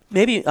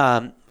maybe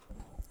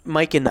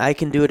Mike and I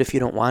can do it if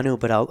you don't want to,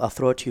 but I'll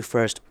throw it to you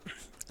first.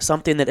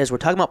 Something that is, we're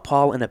talking about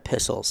Paul and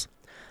epistles.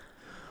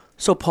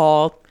 So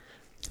Paul,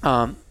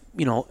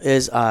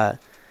 is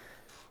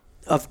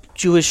of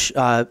Jewish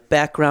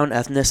background,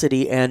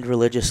 ethnicity, and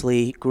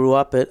religiously. Grew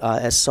up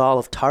as Saul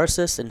of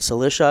Tarsus in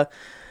Cilicia.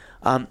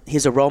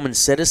 He's a Roman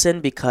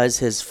citizen because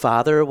his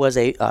father was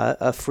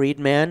a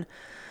freedman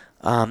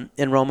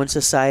in Roman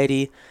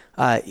society.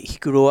 He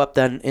grew up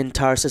then in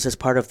Tarsus as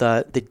part of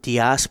the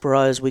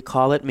diaspora, as we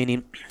call it,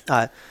 meaning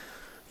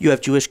you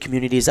have Jewish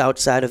communities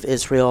outside of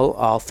Israel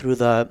all through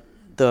the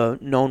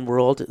known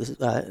world,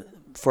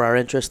 for our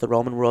interest, the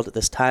Roman world at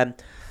this time.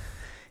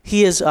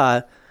 He is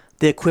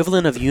the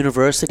equivalent of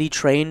university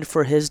trained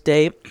for his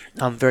day,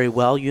 very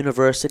well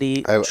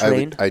university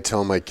trained. I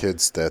tell my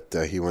kids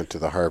that he went to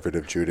the Harvard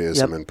of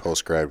Judaism and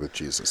postgrad with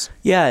Jesus.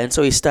 Yeah, and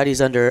so he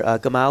studies under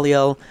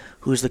Gamaliel,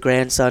 who's the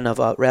grandson of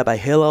Rabbi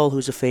Hillel,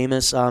 who's a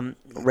famous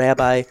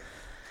rabbi.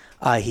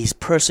 He's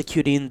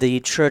persecuting the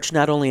church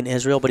not only in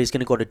Israel, but he's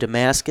going to go to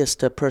Damascus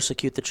to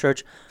persecute the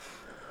church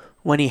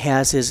when he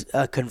has his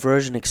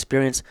conversion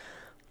experience.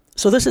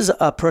 So this is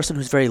a person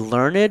who's very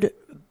learned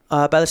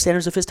by the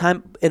standards of his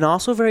time, and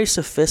also very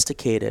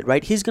sophisticated,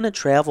 right? He's going to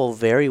travel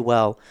very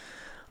well.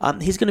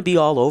 He's going to be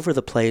all over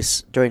the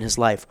place during his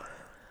life.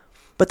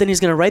 But then he's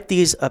going to write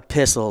these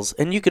epistles,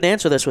 and you can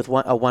answer this with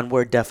a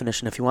one-word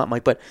definition if you want,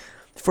 Mike, but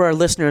for our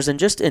listeners and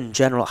just in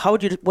general, how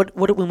would you, what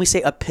when we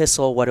say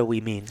epistle, what do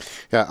we mean?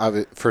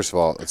 Yeah, first of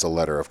all, it's a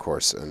letter, of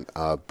course, and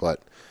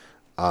but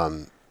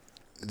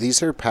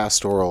these are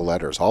pastoral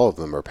letters. All of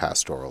them are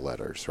pastoral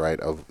letters, right?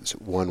 Of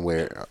one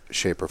way,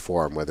 shape, or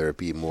form, whether it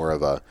be more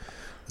of a,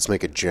 let's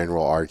make a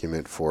general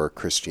argument for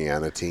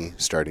Christianity,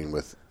 starting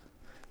with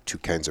two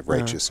kinds of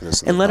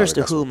righteousness. And letters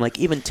to whom? Like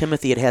even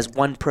Timothy, it has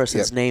one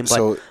person's name,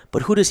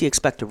 but who does he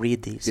expect to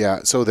read these? Yeah,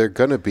 so they're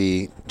going to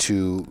be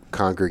to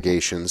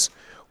congregations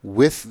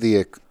with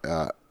the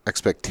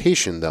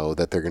expectation, though,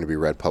 that they're going to be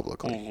read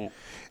publicly.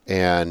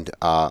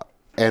 Mm-hmm.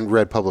 And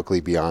read publicly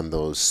beyond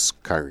those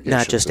congregations.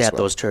 Not just at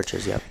those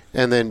churches, yeah.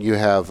 And then you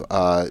have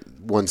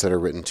ones that are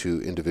written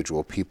to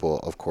individual people,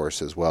 of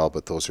course, as well,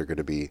 but those are going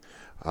to be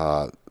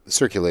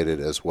circulated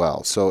as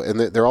well. So, and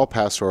they're all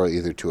pastoral,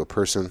 either to a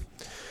person,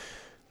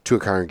 to a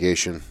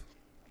congregation,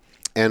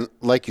 and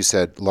like you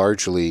said,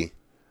 largely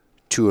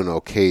to an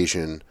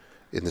occasion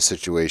in the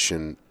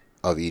situation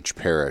of each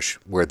parish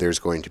where there's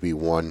going to be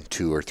 1,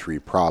 2, or 3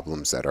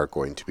 problems that are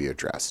going to be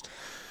addressed.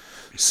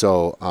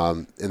 So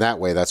in that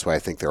way, that's why I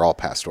think they're all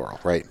pastoral,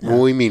 right? Yeah. When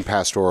we mean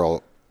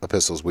pastoral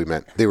epistles, we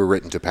meant they were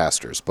written to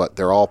pastors, but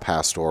they're all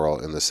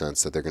pastoral in the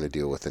sense that they're going to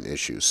deal with an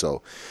issue.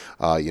 So,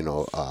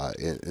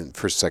 in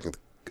First, Second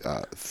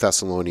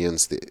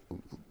Thessalonians,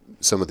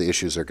 some of the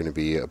issues are going to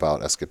be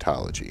about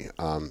eschatology.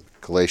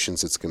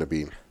 Galatians, it's going to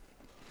be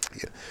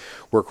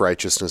work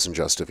righteousness and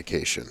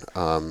justification.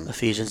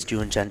 Ephesians,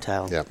 Jew and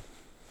Gentile. Yeah,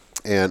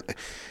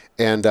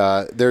 and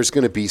there's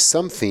going to be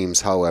some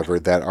themes, however,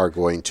 that are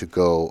going to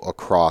go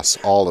across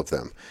all of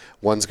them.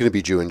 One's going to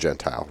be Jew and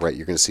Gentile, right?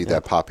 You're going to see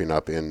that popping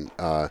up in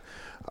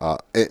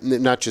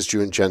not just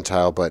Jew and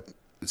Gentile, but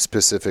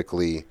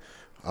specifically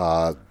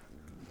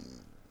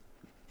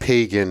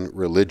pagan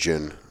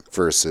religion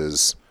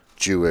versus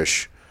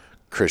Jewish,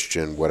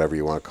 Christian, whatever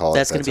you want to call it.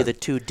 That's going to be the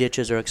two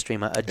ditches or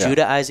extreme. A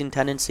Judaizing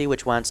tendency,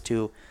 which wants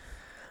to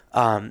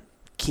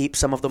keep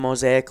some of the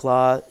Mosaic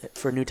law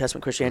for New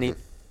Testament Christianity,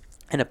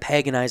 and a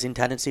paganizing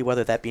tendency,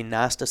 whether that be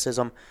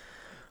Gnosticism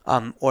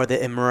or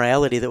the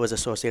immorality that was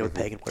associated with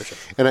pagan worship.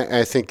 And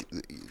I think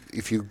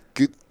if you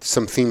get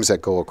some themes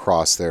that go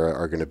across there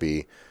are going to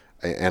be,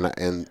 and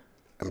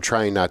I'm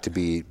trying not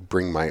to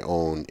bring my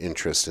own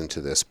interest into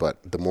this, but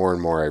the more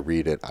and more I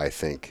read it, I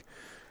think,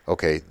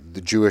 okay,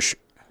 the Jewish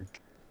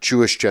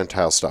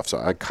Gentile stuff. So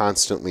I'm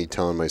constantly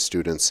telling my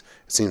students,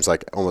 it seems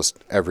like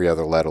almost every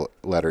other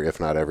letter, if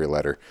not every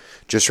letter,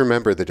 just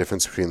remember the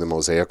difference between the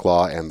Mosaic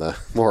law and the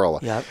moral law.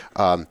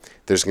 Yep.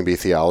 There's going to be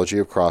theology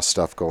of cross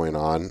stuff going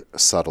on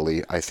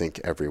subtly, I think,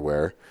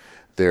 everywhere.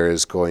 There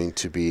is going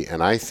to be,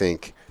 and I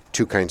think,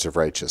 two kinds of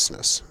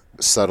righteousness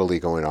subtly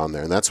going on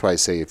there. And that's why I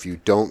say if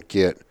you don't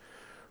get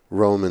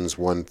Romans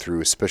 1 through,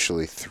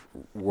 especially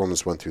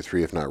Romans 1 through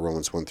 3, if not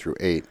Romans 1 through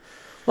 8.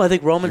 Well, I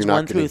think Romans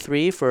 1 through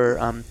 3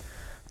 for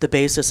the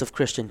basis of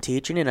Christian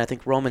teaching, and I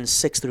think Romans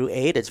 6 through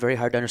 8, it's very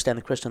hard to understand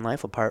the Christian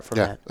life apart from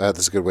that. Yeah,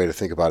 that's a good way to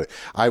think about it.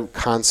 I'm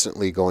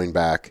constantly going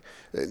back.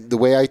 The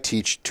way I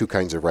teach two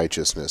kinds of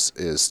righteousness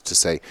is to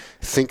say,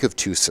 think of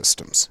two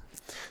systems.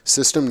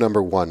 System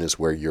number one is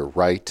where you're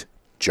right,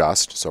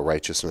 just, so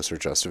righteousness or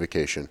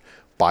justification,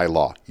 by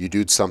law. You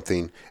do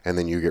something and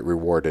then you get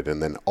rewarded,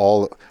 and then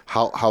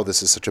how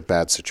this is such a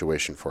bad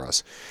situation for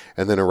us.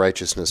 And then a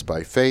righteousness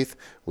by faith,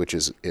 which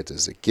is it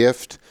is a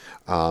gift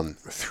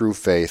through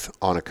faith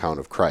on account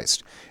of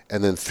Christ.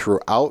 And then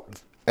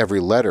throughout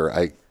every letter,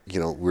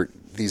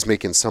 he's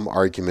making some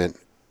argument,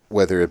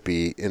 whether it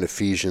be in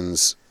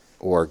Ephesians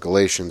or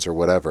Galatians or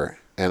whatever,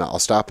 and I'll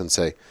stop and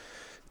say,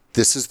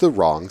 this is the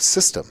wrong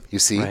system. You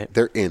see, right.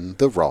 They're in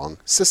the wrong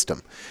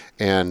system.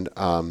 And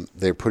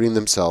they're putting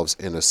themselves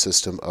in a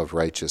system of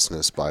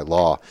righteousness by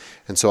law.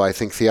 And so I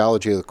think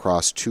theology of the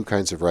cross, two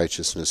kinds of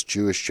righteousness,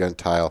 Jewish,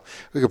 Gentile,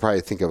 we could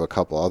probably think of a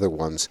couple other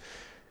ones.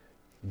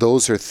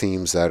 Those are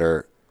themes that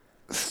are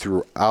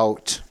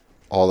throughout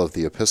all of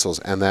the epistles,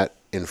 and that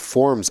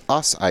informs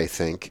us, I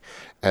think,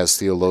 as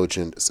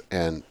theologians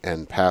and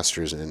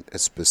pastors, and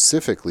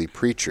specifically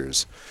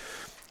preachers,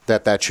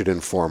 that should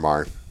inform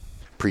our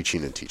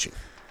preaching and teaching.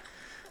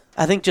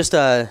 I think just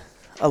a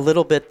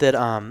little bit that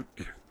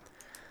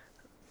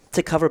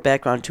to cover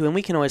background too, and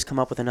we can always come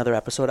up with another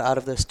episode out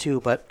of this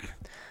too, but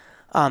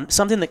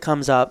something that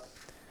comes up,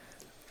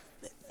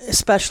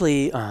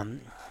 especially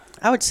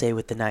I would say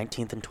with the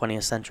 19th and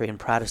 20th century in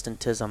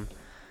Protestantism,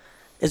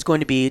 is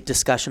going to be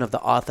discussion of the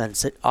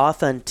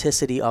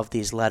authenticity of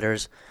these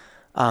letters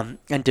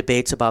and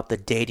debates about the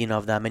dating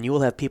of them. And you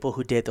will have people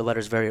who date the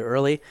letters very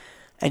early,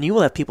 and you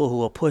will have people who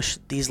will push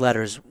these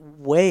letters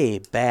way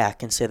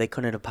back and say they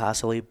couldn't have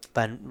possibly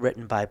been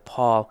written by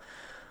Paul.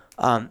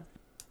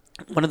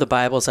 One of the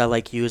Bibles I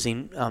like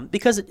using,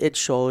 because it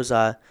shows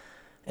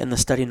in the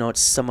study notes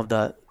some of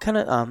the kind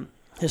of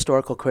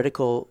historical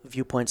critical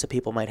viewpoints that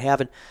people might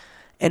have.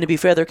 And to be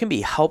fair, there can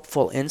be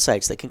helpful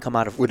insights that can come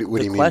out of what do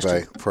you mean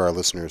by, for our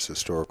listeners,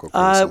 historical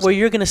criticism? Where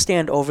you're going to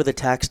stand over the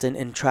text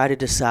and try to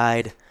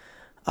decide,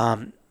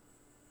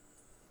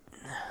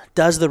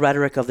 does the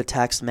rhetoric of the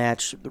text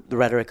match the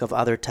rhetoric of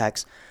other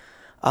texts?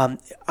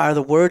 Are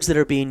the words that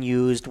are being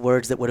used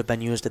words that would have been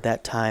used at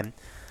that time?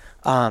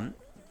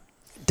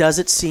 Does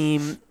it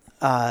seem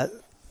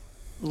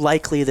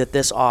likely that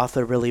this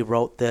author really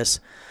wrote this?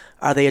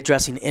 Are they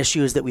addressing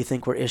issues that we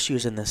think were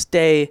issues in this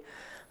day?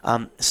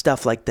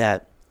 Stuff like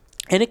that.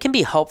 And it can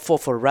be helpful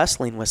for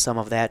wrestling with some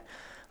of that.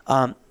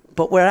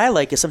 But where I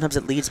like is sometimes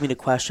it leads me to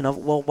question of,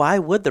 well, why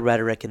would the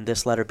rhetoric in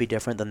this letter be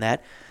different than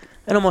that?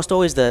 And almost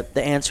always the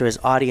answer is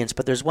audience.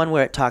 But there's one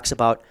where it talks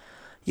about,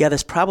 yeah,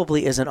 this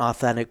probably isn't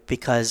authentic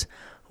because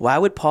why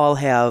would Paul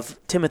have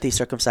Timothy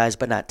circumcised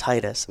but not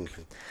Titus?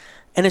 Mm-hmm.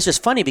 And it's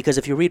just funny because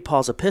if you read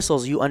Paul's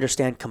epistles, you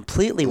understand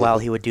completely why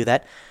he would do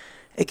that.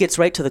 It gets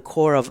right to the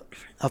core of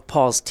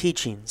Paul's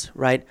teachings,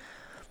 right?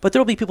 But there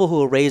will be people who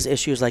will raise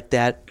issues like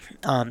that,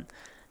 and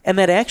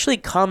that actually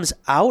comes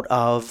out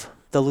of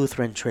the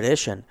Lutheran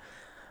tradition.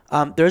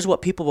 There's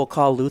what people will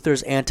call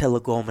Luther's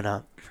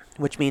antilegomena,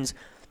 which means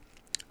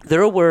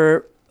there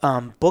were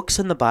books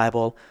in the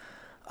Bible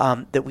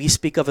that we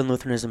speak of in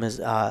Lutheranism as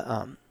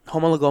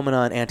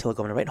homolegomena and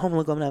antilegomena, right?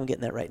 Homolegomena, I'm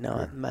getting that right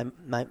now.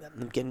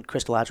 I'm getting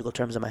Christological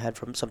terms in my head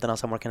from something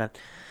else I'm working on.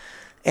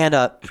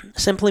 And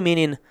simply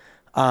meaning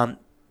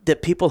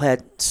that people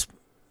had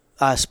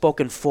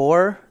spoken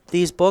for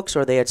these books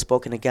or they had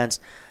spoken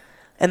against.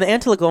 And the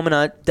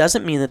antilegomena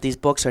doesn't mean that these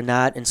books are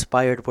not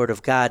inspired Word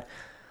of God,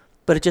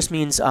 but it just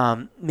means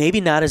maybe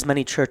not as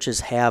many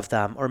churches have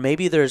them, or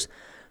maybe there's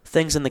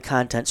things in the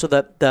content. So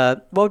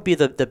what would be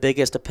the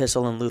biggest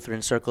epistle in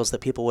Lutheran circles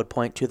that people would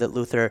point to that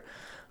Luther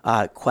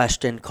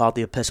questioned, called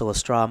the Epistle of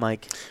Straw,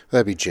 Mike?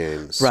 That'd be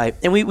James. Right.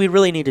 And we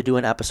really need to do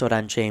an episode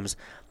on James.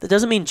 That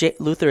doesn't mean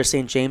Luther is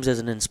saying James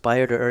isn't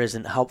inspired or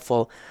isn't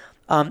helpful,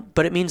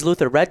 but it means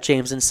Luther read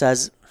James and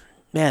says,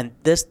 man,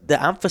 the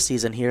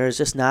emphasis in here is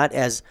just not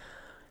as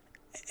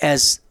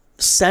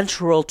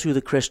central to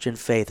the Christian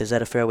faith. Is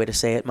that a fair way to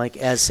say it, Mike?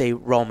 As, say,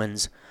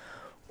 Romans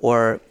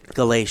or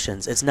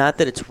Galatians. It's not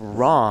that it's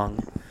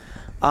wrong.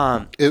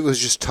 It was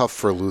just tough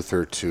for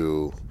Luther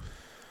to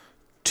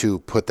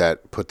put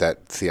that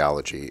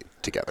theology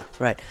together.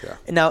 Right. Yeah.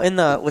 Now, in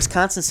the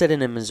Wisconsin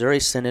Synod and Missouri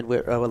Synod,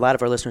 where a lot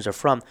of our listeners are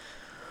from,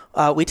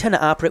 we tend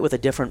to operate with a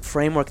different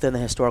framework than the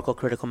historical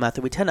critical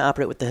method. We tend to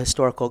operate with the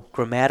historical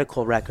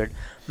grammatical record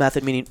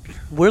method, meaning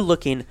we're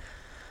looking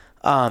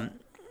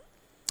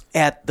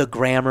at the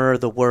grammar,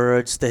 the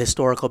words, the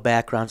historical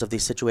backgrounds of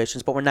these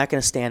situations, but we're not going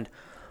to stand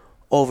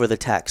over the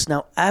text.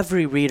 Now,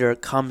 every reader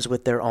comes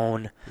with their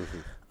own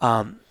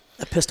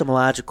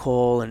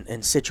epistemological and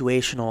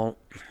situational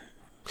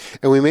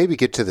and we maybe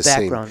get to the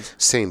backgrounds.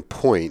 same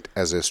point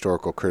as a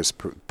historical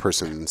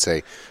person and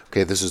say,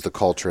 okay, this is the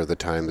culture of the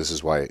time, this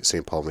is why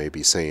St. Paul may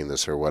be saying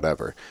this or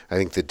whatever. I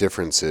think the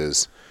difference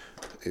is,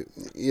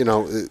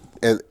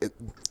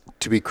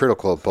 to be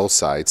critical of both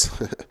sides,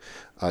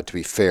 to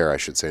be fair, I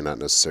should say, not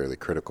necessarily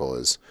critical,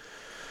 is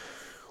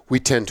we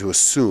tend to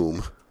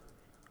assume,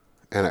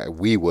 and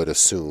we would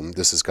assume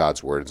this is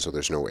God's word, and so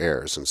there's no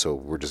errors, and so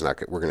we're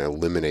going to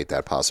eliminate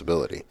that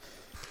possibility.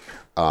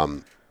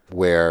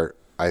 Where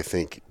I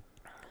think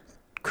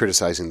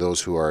criticizing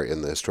those who are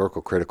in the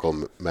historical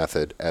critical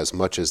method, as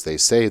much as they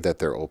say that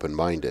they're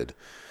open-minded,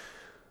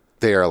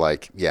 they are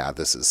like, yeah,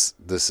 this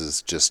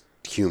is just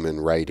human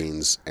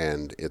writings,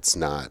 and it's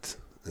not.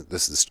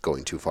 This is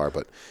going too far,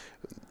 but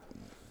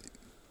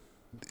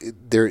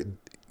you're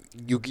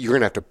going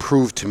to have to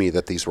prove to me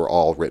that these were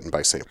all written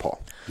by St.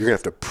 Paul. You're going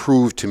to have to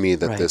prove to me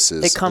that this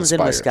is it comes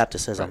inspired. In with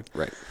skepticism,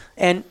 right?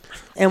 And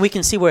we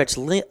can see where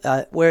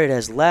where it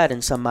has led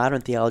in some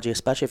modern theology,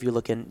 especially if you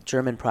look in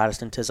German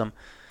Protestantism,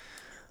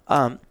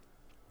 to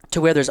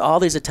where there's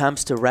all these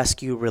attempts to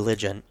rescue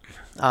religion,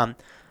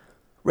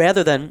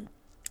 rather than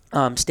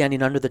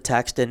standing under the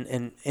text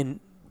and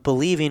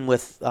believing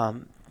with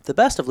the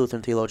best of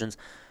Lutheran theologians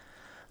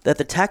that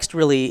the text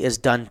really is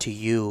done to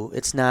you.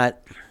 It's not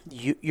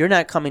you're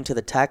not coming to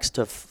the text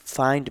to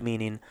find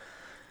meaning.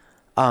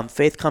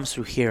 Faith comes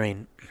through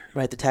hearing,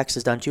 right? The text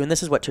is done to you, and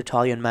this is what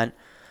Tertullian meant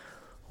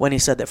when he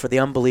said that for the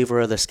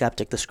unbeliever or the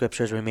skeptic, the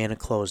scriptures remain a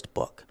closed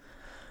book.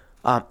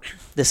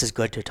 This is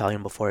good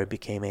Tertullian before it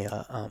became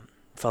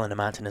fell into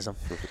Montanism.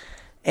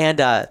 And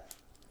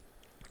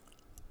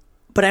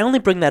but I only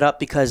bring that up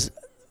because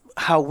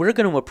how we're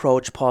going to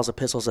approach Paul's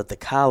epistles at the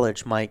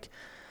college, Mike,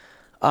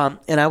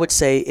 and I would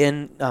say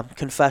in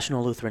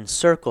confessional Lutheran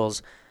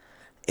circles,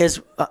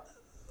 is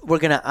we're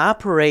going to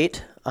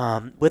operate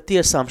with the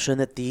assumption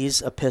that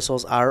these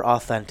epistles are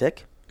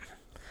authentic.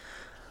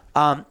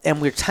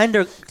 And we tend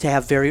to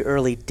have very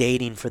early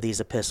dating for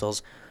these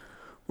epistles.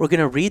 We're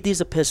going to read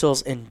these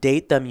epistles and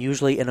date them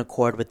usually in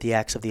accord with the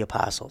Acts of the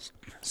Apostles.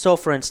 So,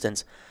 for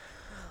instance,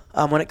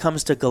 when it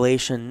comes to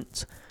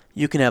Galatians,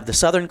 you can have the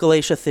Southern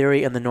Galatia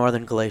theory and the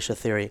Northern Galatia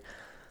theory.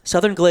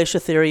 Southern Galatia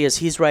theory is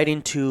he's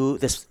writing to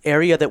this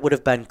area that would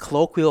have been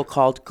colloquially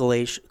called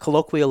Galatia.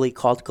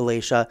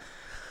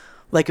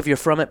 Like if you're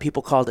from it,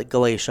 people called it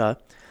Galatia,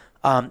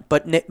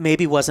 but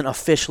maybe wasn't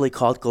officially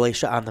called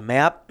Galatia on the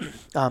map.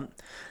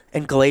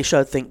 And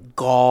Galatia, think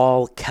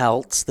Gaul,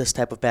 Celts, this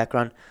type of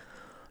background.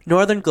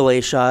 Northern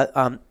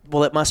Galatia,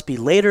 well, it must be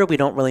later. We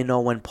don't really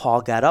know when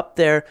Paul got up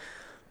there.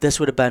 This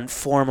would have been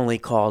formally,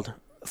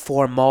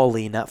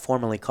 not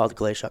formally called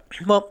Galatia.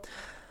 Well,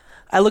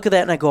 I look at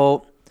that and I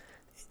go,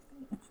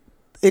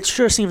 it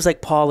sure seems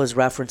like Paul is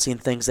referencing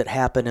things that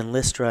happened in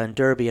Lystra and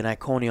Derbe and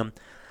Iconium.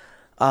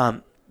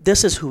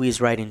 This is who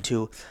he's writing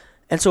to.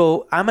 And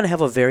so I'm going to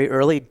have a very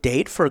early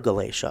date for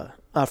Galatians.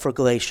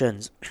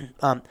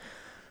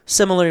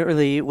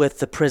 Similarly with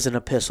the prison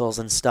epistles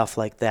and stuff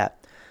like that.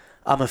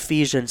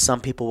 Ephesians, some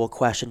people will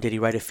question, did he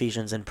write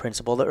Ephesians in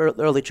principle? The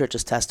early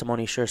church's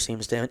testimony sure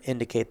seems to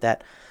indicate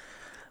that.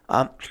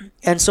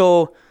 And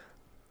so,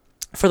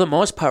 for the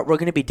most part, we're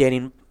going to be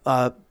dating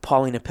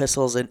Pauline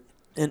epistles in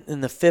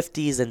the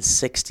 50s and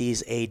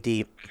 60s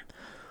A.D.,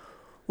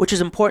 which is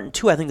important,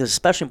 too. I think this is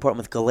especially important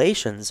with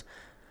Galatians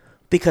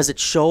because it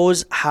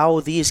shows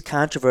how these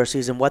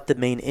controversies and what the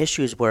main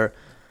issues were,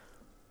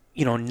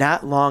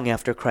 not long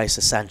after Christ's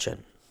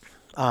ascension.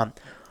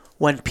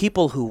 When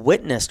people who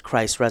witnessed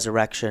Christ's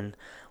resurrection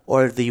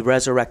or the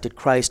resurrected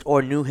Christ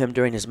or knew him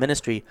during his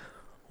ministry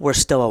were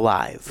still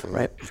alive,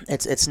 right?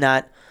 It's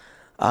not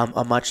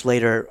a much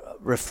later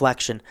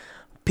reflection.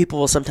 People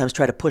will sometimes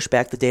try to push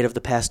back the date of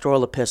the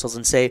pastoral epistles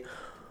and say,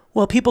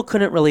 well, people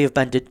couldn't really have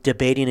been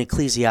debating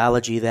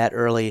ecclesiology that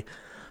early,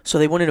 so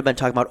they wouldn't have been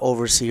talking about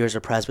overseers or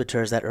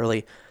presbyters that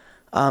early.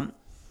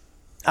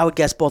 I would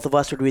guess both of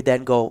us would read that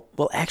and go,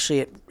 well,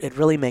 actually, it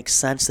really makes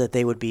sense that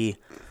they would be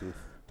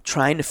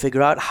trying to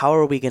figure out how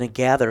are we going to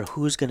gather,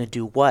 who's going to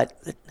do what.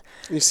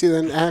 You see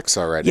that in Acts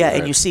already. Yeah, right?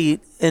 and you see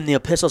in the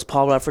epistles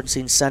Paul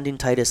referencing sending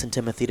Titus and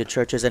Timothy to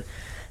churches,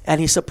 and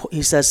he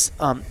says,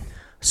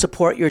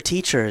 support your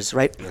teachers,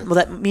 right? Well,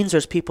 that means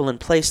there's people in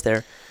place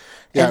there.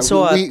 Yeah, and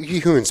so, we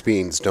human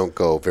beings don't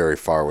go very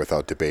far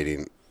without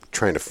debating,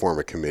 trying to form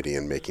a committee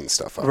and making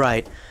stuff up.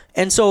 Right.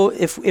 And so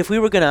if we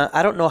were going to,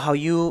 I don't know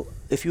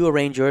if you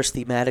arrange yours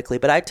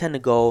thematically, but I tend to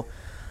go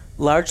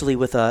largely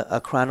with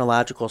a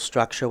chronological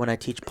structure when I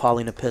teach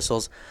Pauline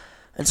epistles.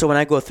 And so when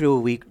I go through,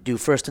 we do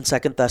 1st and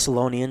 2nd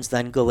Thessalonians,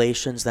 then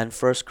Galatians, then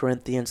 1st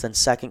Corinthians, then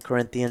 2nd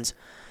Corinthians,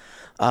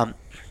 and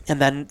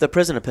then the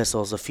prison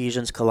epistles,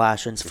 Ephesians,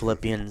 Colossians,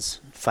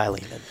 Philippians,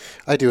 Philemon.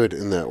 I do it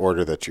in the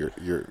order that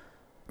you're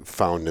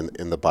found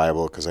in the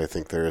Bible, because I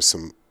think there is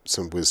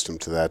some wisdom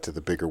to that, to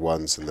the bigger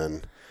ones. And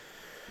then,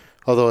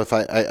 although if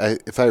I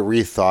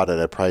rethought it,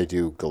 I'd probably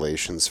do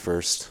Galatians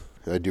first.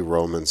 I'd do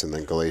Romans and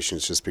then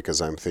Galatians, just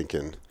because I'm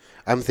thinking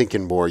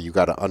more, you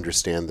got to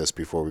understand this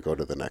before we go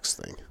to the next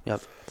thing.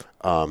 Yep.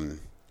 And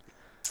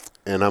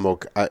I'm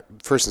okay.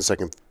 1st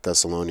and 2nd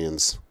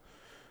Thessalonians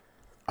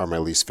are my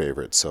least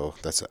favorite, so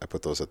I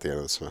put those at the end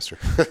of the semester.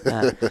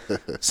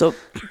 So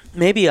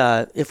maybe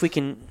if we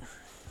can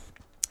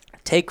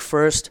take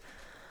first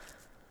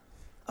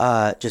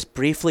just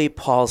briefly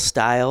Paul's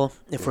style,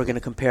 if we're going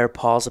to compare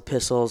Paul's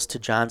epistles to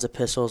John's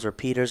epistles or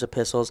Peter's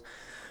epistles,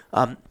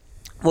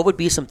 what would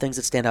be some things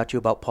that stand out to you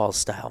about Paul's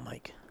style,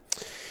 Mike?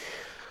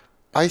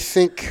 I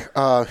think,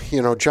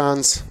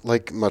 John's,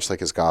 much like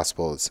his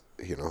gospel, it's,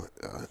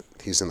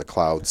 he's in the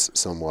clouds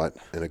somewhat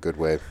in a good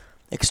way.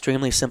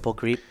 Extremely simple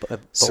Greek, but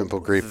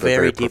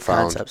very deep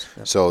profound. Concepts.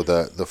 Yep. So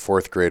the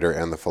fourth grader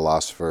and the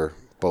philosopher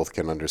both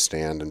can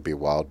understand and be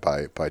wowed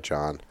by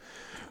John.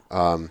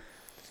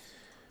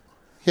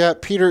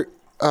 Peter.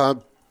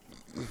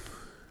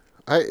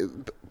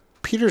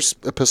 Peter's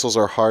epistles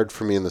are hard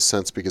for me in the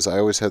sense because I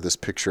always have this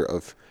picture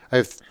of I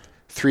have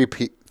three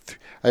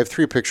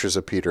pictures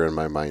of Peter in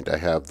my mind. I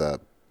have the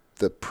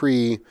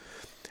pre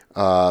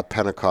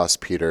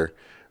Pentecost Peter.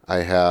 I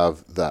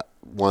have the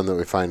one that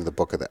we find in the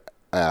book of the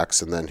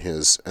Acts, and then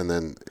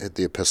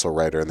the epistle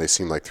writer, and they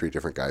seem like three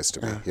different guys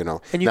to me.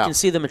 And you can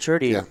see the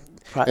maturity. Yeah.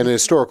 And a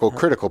historical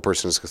critical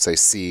person is going to say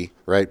see,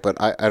 right? But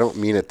I don't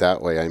mean it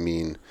that way. I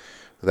mean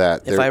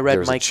that if I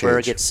read Mike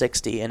Berg at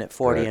 60 and at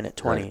 40 and at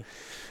 20. Right.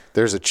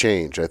 There's a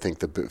change. I think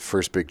the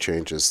first big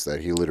change is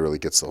that he literally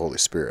gets the Holy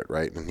Spirit,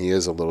 right? And he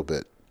is a little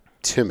bit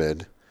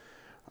timid.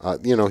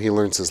 He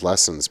learns his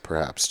lessons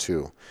perhaps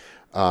too.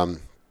 And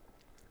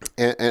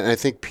I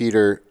think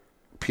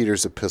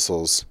Peter's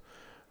epistles,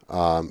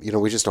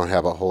 we just don't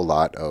have a whole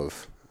lot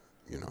of,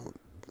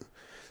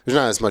 there's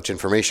not as much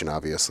information,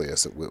 obviously,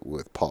 as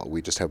with Paul.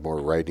 We just have more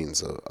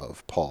writings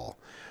of Paul.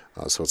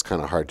 So it's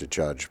kind of hard to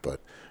judge.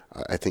 But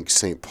I think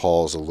St.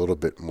 Paul's a little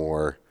bit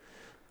more,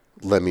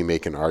 let me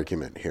make an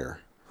argument here,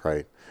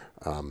 right?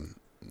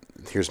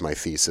 Here's my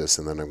thesis,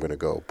 and then I'm going to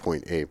go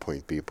point A,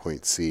 point B,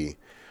 point C,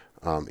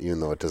 even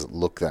though it doesn't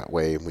look that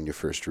way when you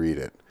first read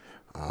it.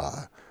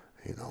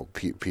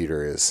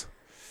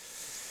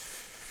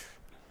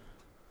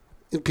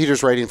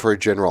 Peter's writing for a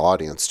general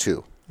audience,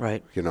 too.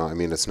 Right.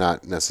 It's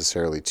not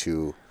necessarily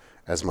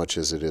as much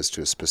as it is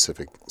to a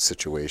specific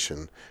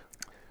situation.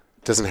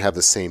 It doesn't have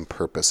the same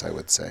purpose, I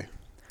would say.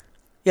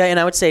 Yeah, and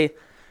I would say,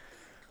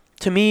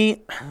 to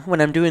me,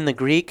 when I'm doing the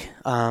Greek,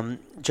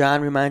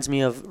 John reminds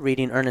me of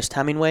reading Ernest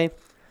Hemingway.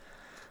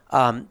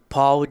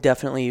 Paul would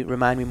definitely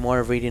remind me more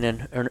of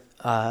reading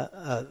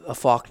a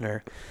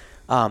Faulkner.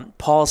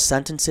 Paul's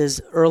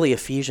sentences, early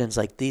Ephesians,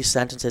 like these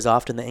sentences,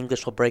 often the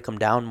English will break them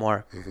down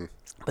more,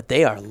 but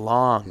they are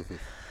long.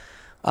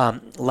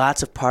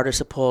 Lots of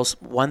participles,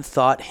 one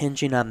thought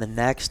hinging on the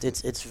next.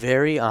 It's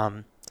very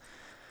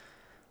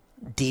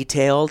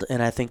detailed,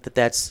 and I think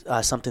that's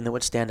something that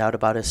would stand out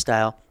about his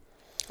style.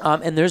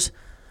 And there's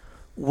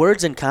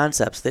words and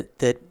concepts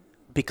that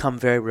become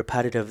very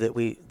repetitive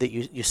that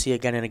you see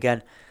again and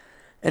again.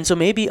 And so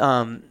maybe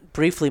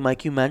briefly,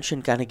 Mike, you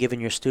mentioned kind of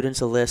giving your students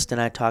a list, and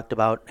I talked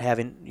about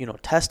having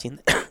testing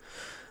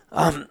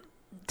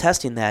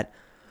testing that.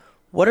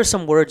 What are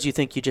some words you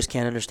think you just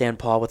can't understand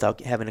Paul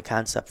without having a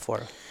concept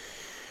for?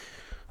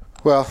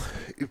 Well,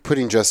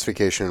 putting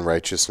justification and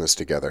righteousness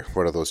together.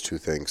 What are those two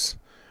things?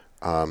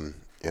 And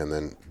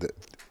then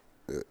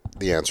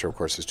the answer, of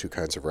course, is two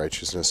kinds of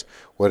righteousness.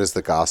 What is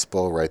the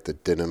gospel, right? The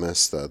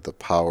dynamis, the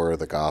power of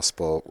the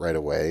gospel right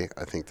away.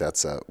 I think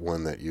that's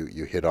one that you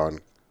hit on.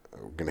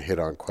 We're going to hit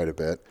on quite a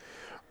bit.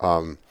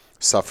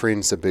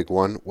 Suffering's a big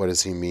one. What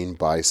does he mean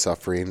by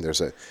suffering?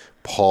 There's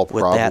Paul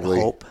probably. With that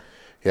hope.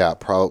 Yeah,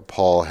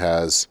 Paul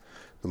has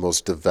the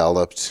most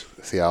developed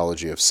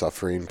theology of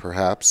suffering,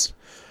 perhaps.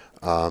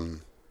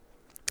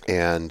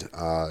 And,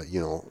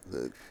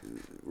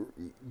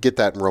 get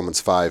that in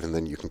Romans 5, and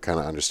then you can kind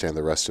of understand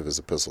the rest of his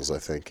epistles, I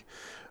think.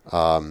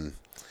 You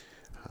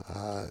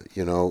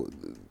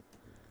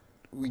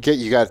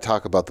got to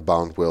talk about the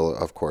bound will,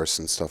 of course,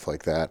 and stuff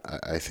like that.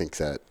 I think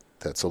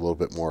that's a little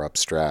bit more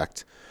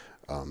abstract,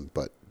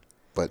 but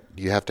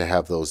you have to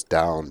have those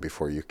down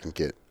before you can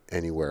get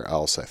anywhere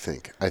else. I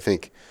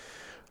think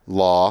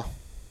law,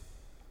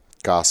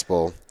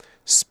 gospel,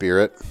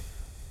 spirit,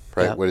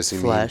 right? Yep. What does he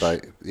Flesh.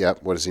 mean by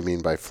What does he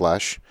mean by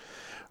flesh?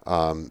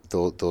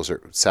 Those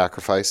are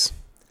sacrifice.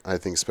 I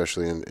think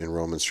especially in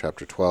Romans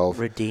chapter 12.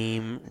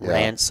 Redeem, Yeah.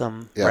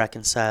 ransom, Yeah.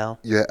 reconcile.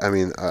 Yeah, I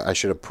mean, I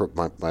should have put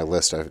my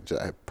list. I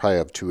probably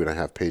have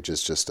 2.5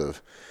 pages just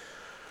of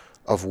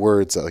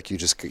words that, like, you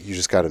just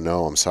got to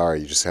know. I'm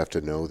sorry, you just have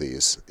to know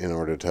these in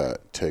order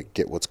to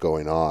get what's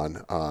going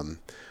on.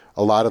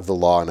 A lot of the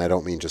law, and I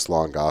don't mean just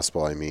law and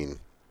gospel. I mean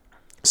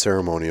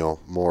ceremonial,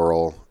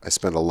 moral. I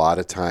spent a lot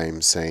of time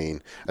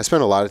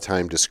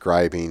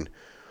describing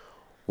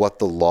what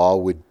the law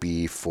would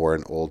be for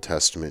an Old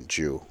Testament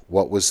Jew.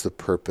 What was the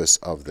purpose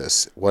of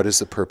this? What is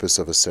the purpose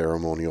of a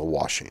ceremonial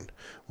washing?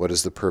 What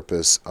is the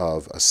purpose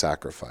of a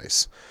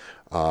sacrifice?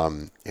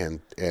 And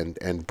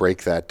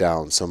break that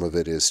down. Some of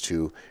it is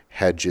to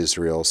hedge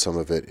Israel. Some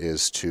of it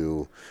is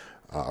to,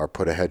 or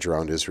put a hedge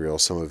around Israel.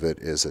 Some of it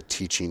is a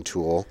teaching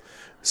tool.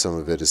 Some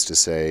of it is to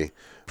say,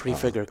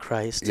 Prefigure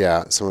Christ.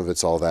 yeah, some of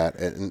it's all that.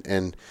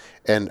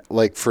 And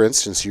like, for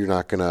instance, you're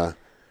not gonna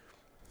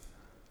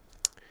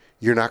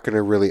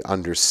really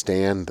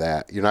understand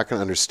that. You're not going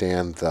to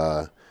understand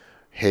the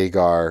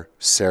Hagar,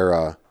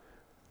 Sarah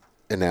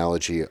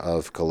analogy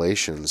of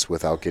Galatians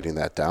without getting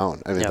that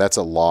down. I mean, Yep.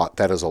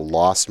 that is a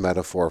lost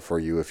metaphor for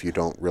you if you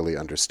don't really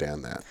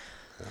understand that.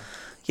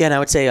 Yeah, and I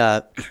would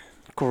say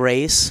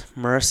grace,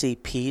 mercy,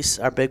 peace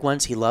are big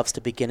ones. He loves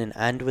to begin and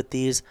end with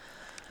these.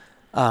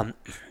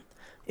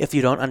 If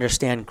you don't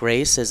understand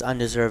grace as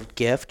undeserved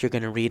gift, you're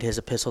going to read his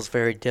epistles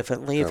very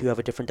differently if Yep. you have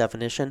a different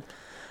definition.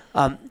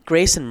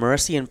 Grace and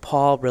mercy and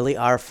Paul really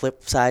are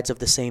flip sides of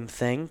the same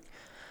thing.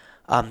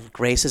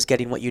 Grace is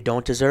getting what you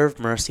don't deserve.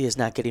 Mercy is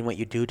not getting what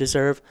you do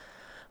deserve.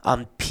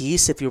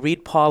 Peace, if you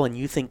read Paul and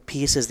you think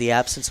peace is the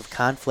absence of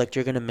conflict,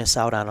 you're going to miss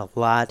out on a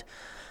lot.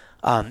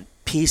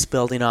 Peace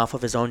building off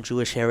of his own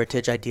Jewish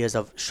heritage, ideas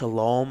of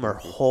shalom or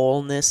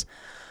wholeness.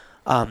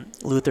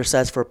 Luther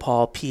says for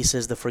Paul, peace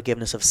is the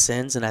forgiveness of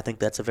sins, and I think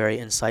that's a very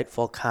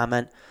insightful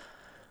comment.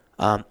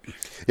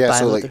 Yeah,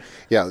 so Luther.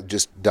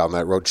 just down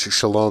that road,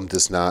 shalom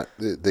does not,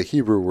 the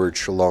Hebrew word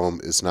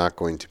shalom is not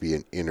going to be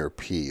an inner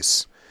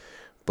peace,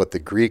 but the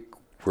Greek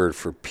word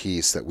for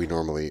peace that we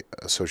normally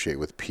associate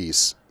with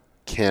peace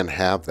can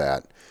have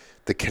that.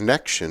 The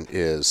connection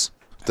is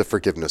the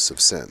forgiveness of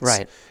sins.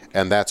 Right.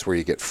 And that's where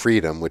you get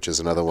freedom, which is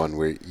another one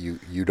where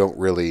you don't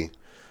really,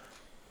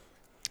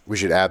 we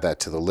should add that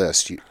to the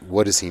list.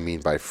 What does he mean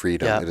by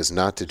freedom? Yeah. It is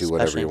not to do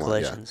whatever Especially you in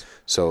want. Yeah. Galatians.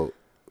 So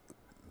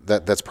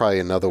that's probably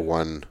another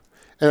one.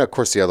 And of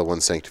course, the other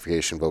one,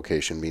 sanctification,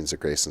 vocation, means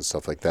of grace, and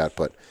stuff like that.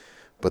 But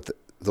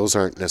those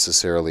aren't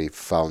necessarily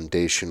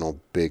foundational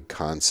big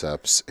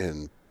concepts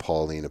in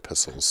Pauline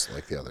epistles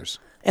like the others.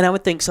 And I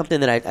would think something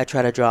that I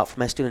try to draw out for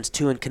my students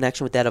too, in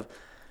connection with that of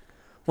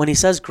when he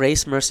says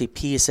grace, mercy,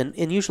 peace, and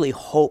usually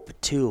hope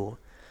too.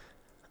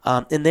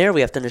 In there,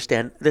 we have to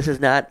understand this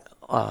is not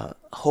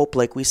hope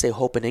like we say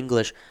hope in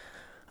English.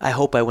 I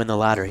hope I win the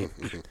lottery.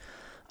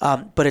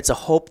 But it's a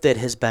hope that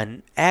has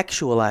been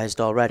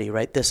actualized already,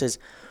 right?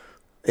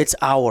 It's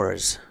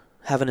ours.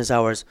 Heaven is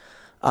ours.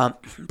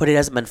 But it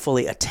hasn't been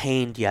fully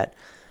attained yet.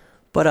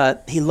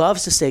 But he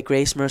loves to say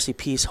grace, mercy,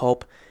 peace,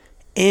 hope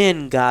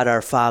in God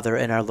our Father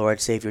and our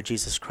Lord Savior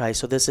Jesus Christ.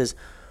 So this is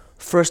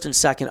first and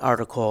second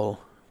article,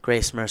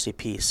 grace, mercy,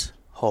 peace,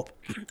 hope.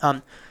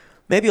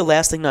 Maybe a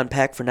last thing to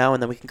unpack for now,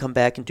 and then we can come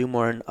back and do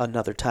more in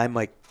another time,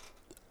 Mike,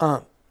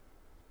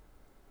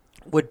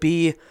 would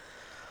be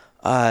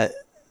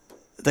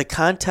the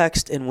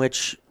context in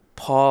which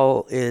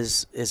Paul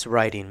is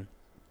writing.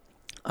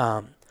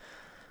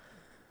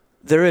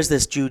 There is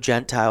this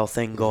Jew-Gentile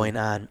thing going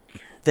on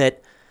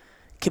that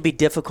can be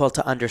difficult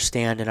to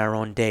understand in our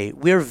own day.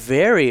 We're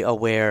very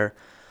aware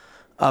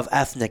of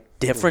ethnic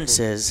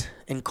differences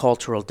and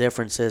cultural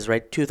differences,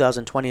 right?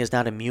 2020 is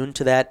not immune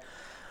to that.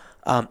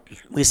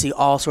 We see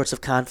all sorts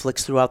of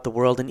conflicts throughout the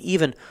world, and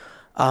even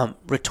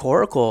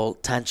rhetorical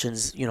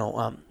tensions,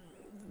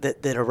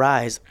 that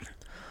arise.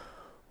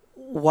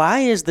 Why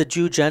is the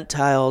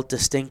Jew-Gentile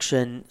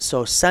distinction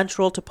so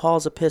central to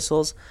Paul's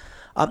epistles?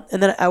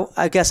 And then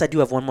I guess I do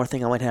have one more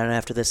thing I went on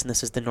after this, and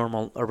this is the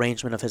normal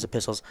arrangement of his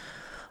epistles.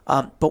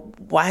 But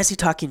why is he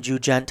talking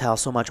Jew-Gentile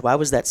so much? Why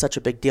was that such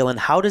a big deal? And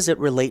how does it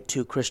relate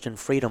to Christian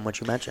freedom, which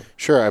you mentioned?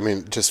 Sure. I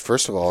mean, just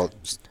first of all,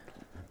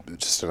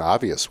 just an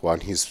obvious one.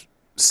 He's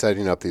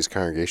setting up these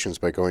congregations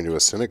by going to a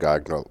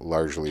synagogue,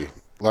 largely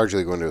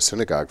going to a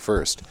synagogue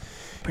first.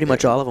 Pretty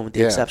much all of them, with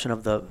the Yeah. exception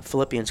of the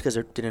Philippians, because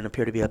there didn't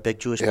appear to be a big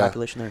Jewish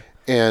population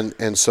there.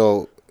 And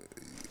so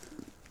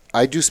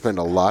I do spend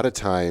a lot of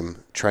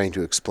time trying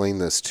to explain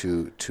this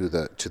to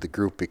the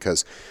group,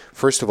 because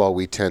first of all,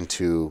 we tend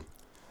to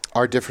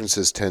our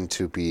differences tend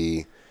to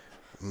be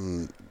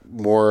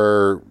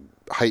more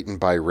heightened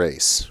by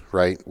race,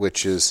 right?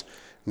 Which is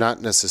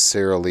not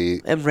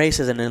necessarily... And race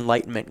is an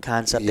Enlightenment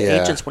concept. The Yeah.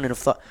 ancients wouldn't have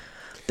thought...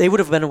 They would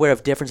have been aware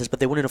of differences, but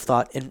they wouldn't have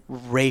thought in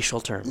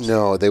racial terms.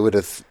 No, they would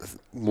have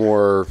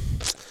more...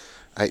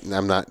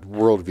 I'm not...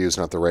 Worldview is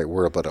not the right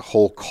word, but a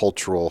whole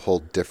cultural, whole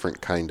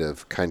different kind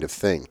of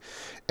thing.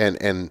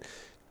 And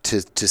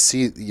to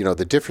see,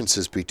 the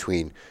differences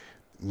between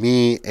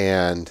me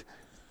and...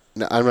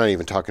 I'm not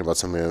even talking about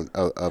someone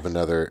of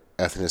another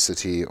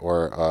ethnicity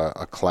or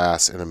a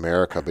class in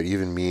America, but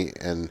even me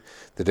and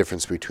the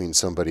difference between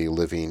somebody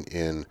living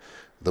in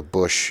the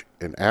bush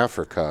in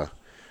Africa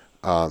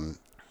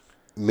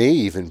may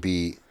even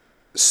be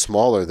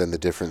smaller than the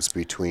difference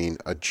between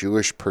a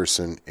Jewish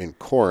person in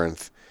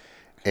Corinth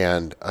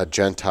and a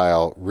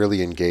Gentile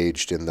really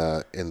engaged in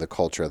the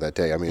culture of that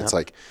day. I mean, It's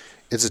like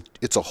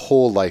it's a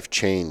whole life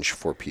change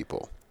for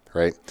people,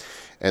 right?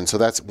 And so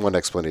that's one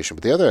explanation.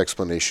 But the other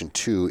explanation,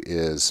 too,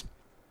 is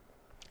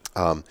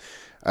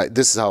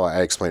this is how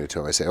I explain it to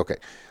him. I say, okay,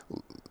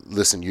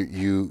 listen,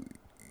 you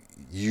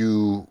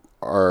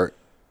are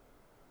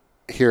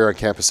here on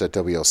campus at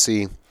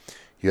WLC.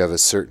 You have a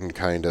certain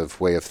kind of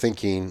way of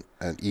thinking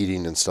and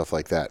eating and stuff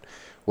like that.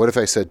 What if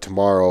I said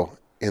tomorrow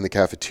in the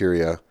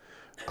cafeteria,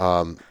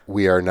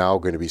 we are now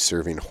going to be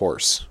serving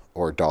horse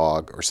or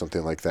dog or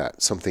something like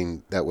that,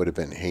 something that would have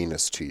been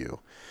heinous to you.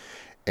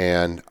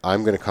 And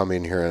I'm going to come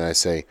in here and I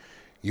say,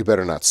 you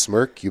better not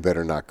smirk, you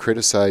better not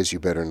criticize, you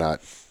better not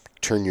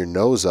turn your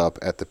nose up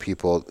at the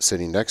people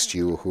sitting next to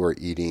you who are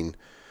eating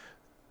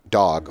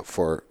dog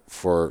for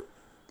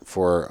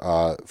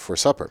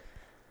supper.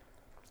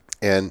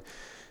 And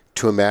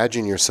to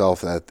imagine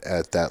yourself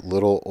at that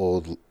little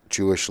old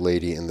Jewish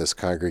lady in this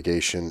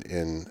congregation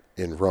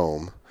in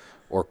Rome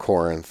or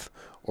Corinth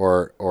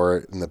or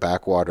in the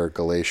backwater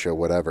Galatia,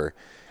 whatever,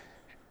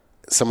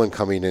 someone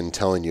coming in and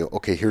telling you,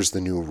 okay, here's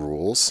the new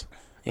rules.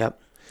 Yep.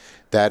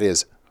 That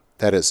is,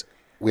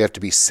 we have to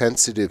be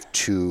sensitive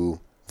to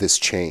this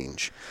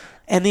change.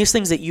 And these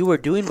things that you were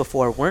doing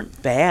before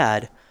weren't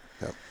bad.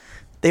 Yep.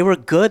 They were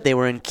good. They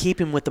were in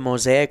keeping with the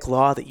Mosaic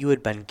law that you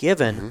had been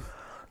given.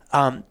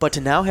 Mm-hmm. But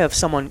to now have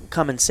someone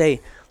come and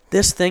say,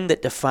 this thing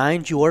that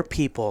defined your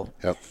people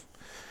Yep.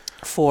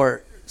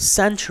 for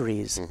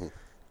centuries,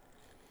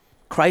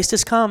 Christ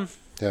has come.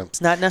 Yeah.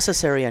 It's not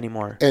necessary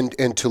anymore.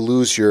 And to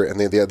lose your, and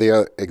the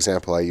other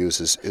example I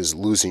use is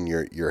losing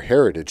your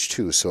heritage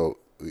too. So,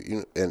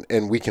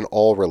 and we can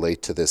all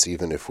relate to this,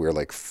 even if we're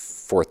like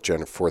fourth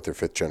or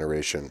fifth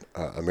generation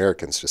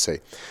Americans, to say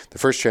the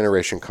first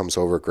generation comes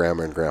over,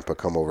 grandma and grandpa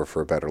come over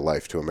for a better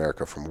life to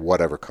America from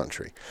whatever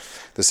country.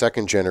 The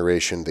second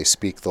generation, they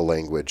speak the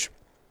language,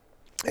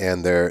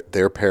 and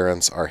their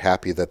parents are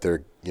happy that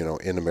they're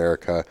in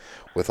America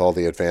with all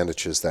the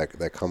advantages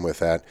that come with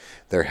that.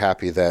 They're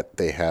happy that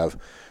they have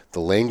the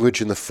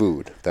language and the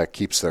food that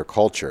keeps their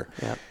culture.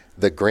 Yep.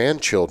 The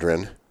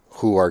grandchildren,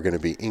 who are going to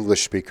be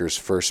English speakers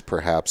first,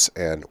 perhaps,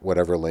 and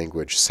whatever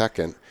language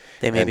second.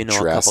 They maybe know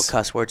dress. a couple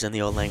cuss words in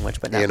the old language,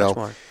 but not much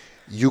more.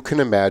 You can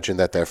imagine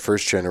that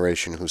first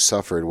generation who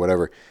suffered,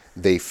 whatever,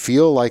 they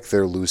feel like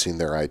they're losing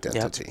their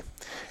identity. Yep.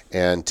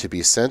 And to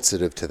be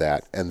sensitive to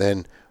that, and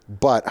then,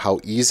 but how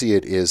easy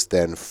it is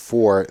then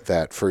for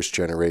that first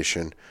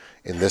generation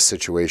in this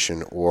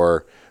situation,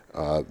 or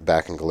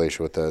back in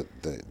Galatia with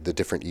the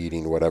different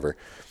eating, whatever,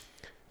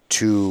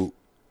 to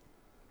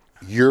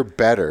you're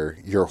better,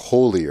 you're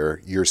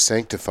holier, you're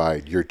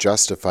sanctified, you're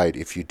justified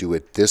if you do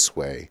it this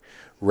way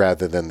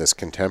rather than this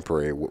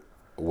contemporary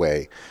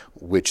way,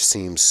 which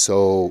seems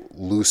so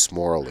loose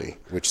morally,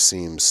 which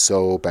seems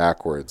so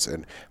backwards,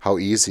 and how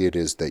easy it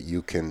is that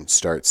you can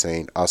start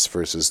saying us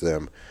versus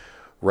them,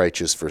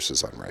 righteous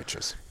versus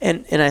unrighteous.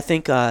 And I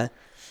think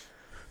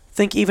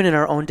even in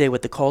our own day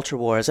with the culture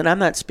wars, and I'm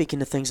not speaking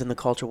to things in the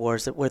culture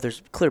wars where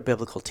there's clear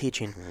biblical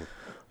teaching,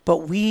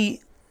 but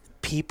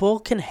people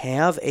can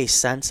have a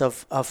sense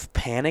of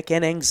panic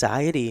and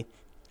anxiety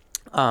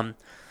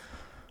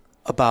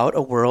about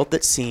a world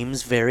that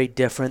seems very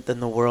different than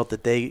the world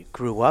that they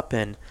grew up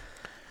in.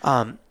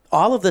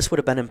 All of this would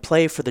have been in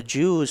play for the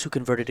Jews who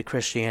converted to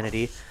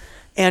Christianity.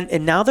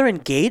 And now they're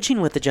engaging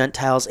with the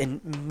Gentiles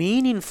in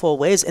meaningful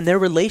ways, and their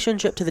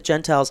relationship to the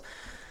Gentiles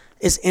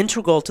is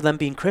integral to them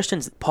being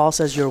Christians. Paul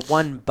says you're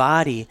one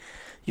body.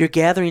 You're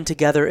gathering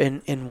together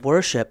in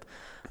worship.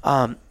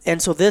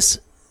 And so this,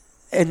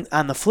 and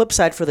on the flip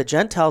side for the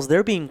Gentiles,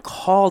 they're being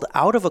called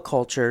out of a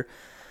culture,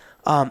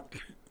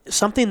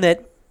 something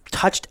that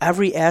touched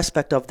every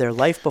aspect of their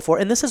life before.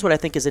 And this is what I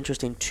think is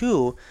interesting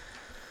too,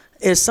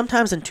 is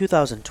sometimes in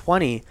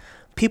 2020,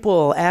 people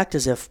will act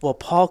as if, well,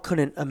 Paul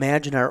couldn't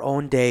imagine our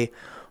own day,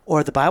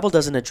 or the Bible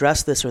doesn't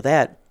address this or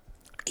that.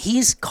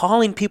 He's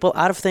calling people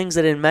out of things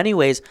that in many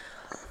ways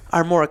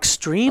are more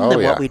extreme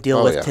than what we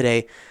deal with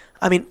today.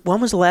 I mean,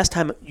 when was the last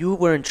time you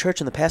were in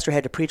church and the pastor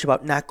had to preach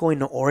about not going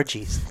to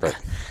orgies? Right.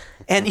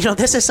 And,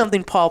 this is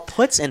something Paul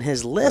puts in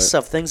his list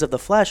of things of the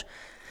flesh.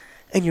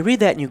 And you read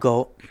that and you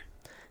go,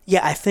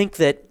 yeah, I think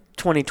that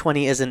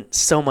 2020 isn't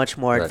so much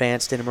more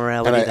advanced in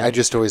morality. And I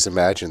just always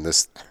imagine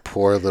this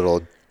poor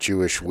little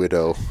Jewish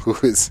widow who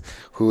is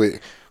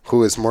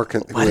more.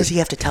 Why does he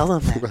have to tell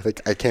them that?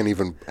 Like, I can't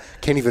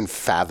even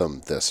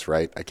fathom this,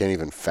 right? I can't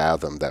even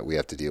fathom that we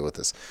have to deal with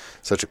this,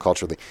 such a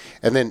cultural thing.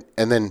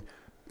 And then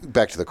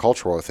back to the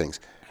cultural things.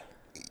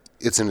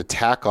 It's an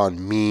attack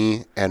on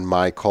me and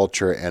my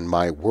culture and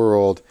my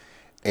world,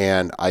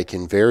 and I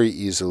can very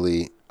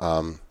easily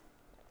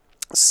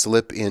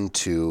slip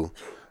into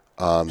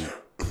the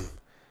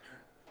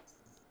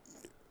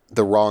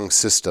wrong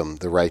system,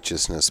 the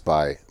righteousness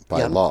by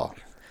law,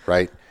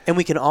 right? And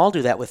we can all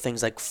do that with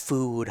things like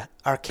food,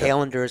 our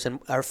calendars, and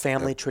our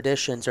family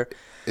traditions.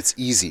 It's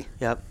easy.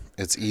 Yep.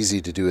 It's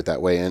easy to do it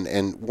that way.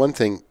 And one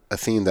thing, a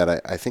theme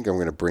that I think I'm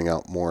going to bring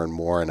out more and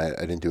more, and I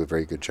didn't do a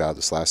very good job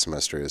this last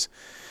semester, is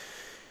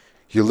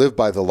you live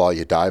by the law,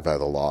 you die by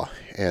the law.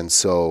 And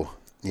so,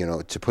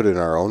 to put it in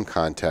our own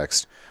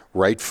context,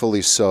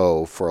 rightfully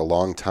so, for a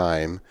long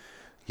time,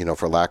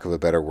 for lack of a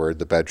better word,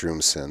 the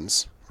bedroom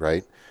sins,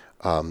 right?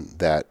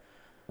 That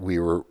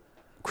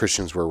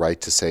Christians were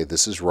right to say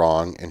this is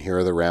wrong, and here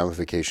are the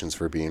ramifications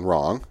for being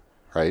wrong,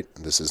 right?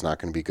 This is not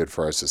going to be good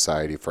for our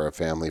society, for our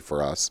family,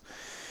 for us.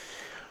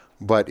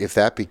 But if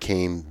that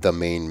became the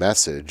main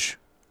message,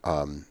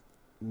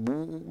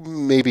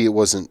 maybe it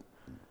wasn't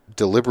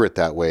deliberate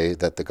that way,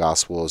 that the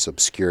gospel is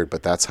obscured,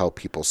 but that's how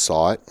people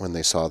saw it when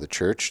they saw the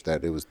church,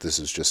 that this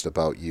is just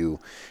about you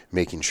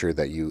making sure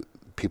that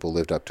people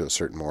lived up to a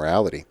certain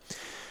morality.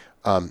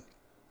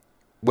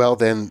 Well,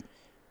 then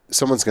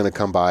someone's going to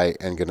come by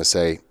and going to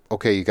say,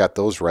 okay, you got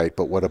those right,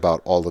 but what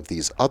about all of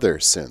these other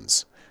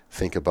sins?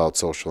 Think about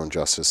social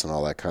injustice and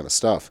all that kind of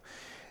stuff.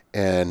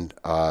 And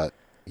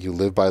you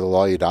live by the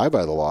law, you die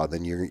by the law,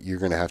 then you're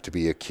going to have to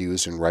be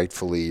accused, and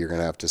rightfully you're going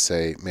to have to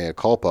say mea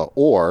culpa,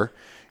 or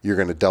you're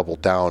going to double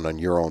down on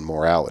your own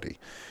morality.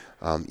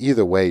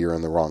 Either way, you're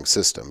in the wrong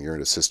system. You're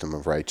in a system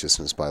of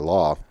righteousness by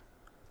law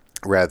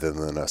rather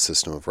than a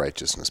system of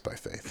righteousness by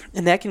faith.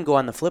 And that can go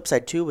on the flip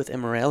side, too, with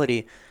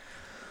immorality.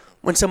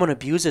 When someone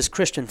abuses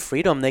Christian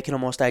freedom, they can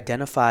almost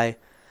identify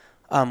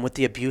with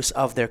the abuse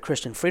of their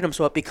Christian freedom.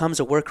 So it becomes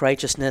a work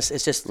righteousness.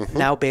 It's just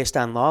now based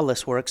on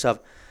lawless works of...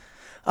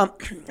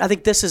 I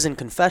think this is in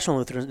confessional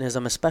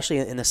Lutheranism, especially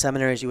in the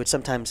seminaries. You would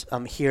sometimes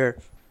hear,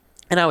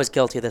 and I was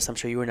guilty of this, I'm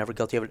sure you were never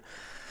guilty of it,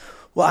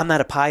 well, I'm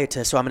not a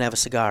pietist, so I'm going to have a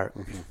cigar.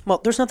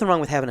 Well, there's nothing wrong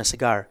with having a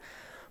cigar.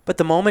 But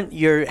the moment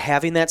you're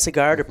having that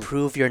cigar to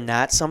prove you're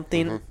not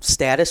something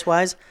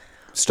status-wise...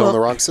 Still in the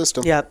wrong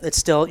system. Yeah,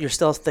 you're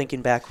still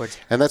thinking backwards.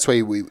 And that's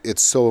why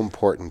it's so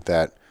important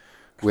that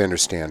we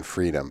understand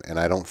freedom. And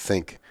I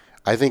think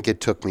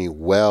it took me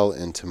well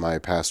into my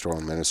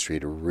pastoral ministry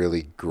to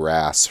really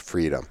grasp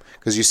freedom.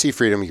 Because you see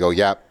freedom, you go,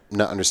 yeah,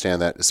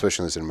 understand that,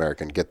 especially as an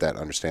American, get that,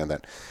 understand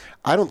that.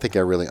 I don't think I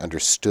really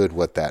understood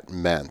what that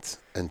meant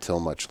until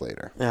much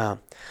later. Yeah,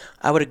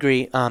 I would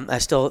agree. I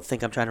still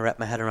think I'm trying to wrap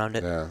my head around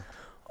it. Yeah.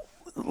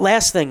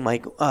 Last thing,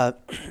 Mike,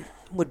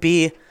 would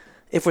be,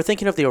 if we're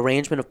thinking of the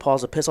arrangement of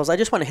Paul's epistles, I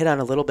just want to hit on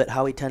a little bit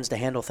how he tends to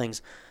handle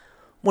things.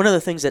 One of the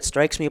things that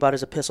strikes me about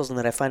his epistles and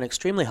that I find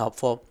extremely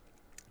helpful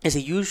is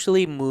he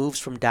usually moves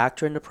from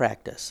doctrine to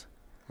practice.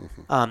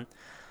 And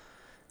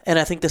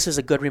I think this is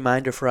a good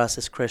reminder for us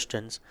as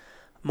Christians.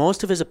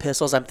 Most of his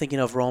epistles, I'm thinking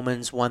of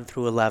Romans 1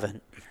 through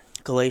 11,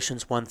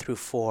 Galatians 1 through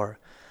 4,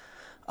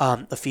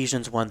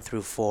 Ephesians 1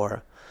 through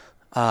 4.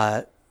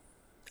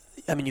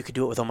 You could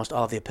do it with almost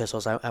all of the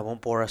epistles. I won't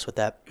bore us with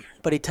that.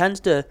 But he tends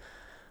to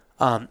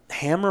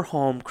hammer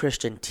home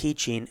Christian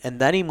teaching, and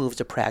then he moves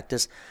to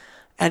practice,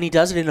 and he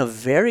does it in a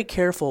very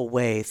careful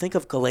way. Think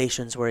of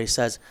Galatians, where he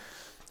says,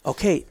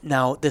 okay,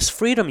 now this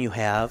freedom you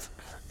have,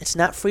 it's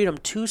not freedom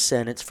to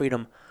sin, it's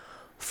freedom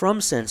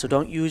from sin. So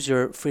don't use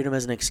your freedom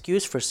as an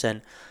excuse for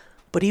sin.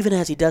 But even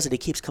as he does it, he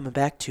keeps coming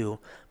back to,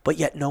 but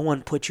yet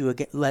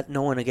let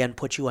no one again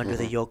put you under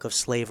the yoke of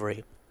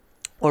slavery.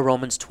 Or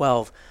Romans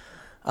 12,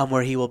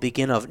 where he will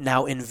begin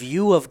now in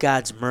view of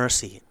God's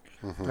mercy,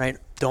 right?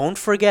 Don't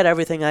forget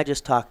everything I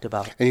just talked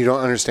about. And you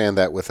don't understand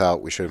that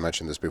without, we should have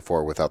mentioned this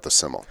before, without the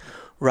simile.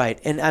 Right.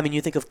 And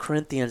you think of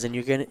Corinthians, and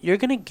you're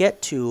gonna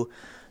get to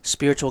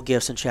spiritual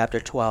gifts in chapter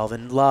 12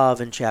 and love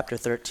in chapter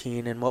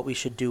 13 and what we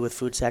should do with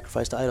food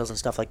sacrificed to idols and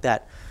stuff like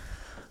that.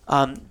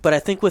 But I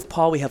think with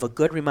Paul we have a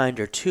good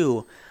reminder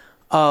too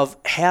of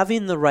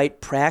having the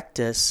right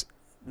practice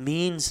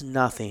means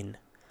nothing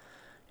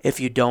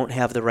if you don't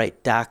have the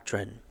right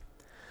doctrine.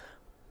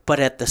 But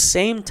at the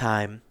same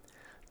time,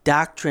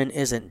 doctrine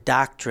isn't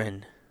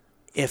doctrine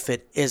if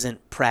it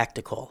isn't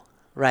practical,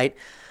 right?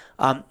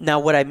 Now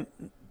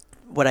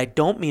what I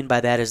don't mean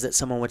by that is that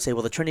someone would say,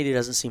 well, the Trinity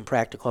doesn't seem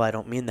practical. I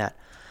don't mean that.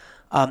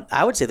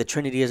 I would say the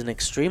Trinity is an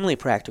extremely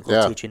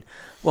practical teaching.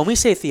 When we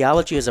say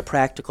theology is a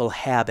practical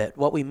habit,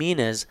 what we mean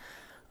is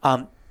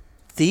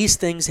these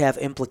things have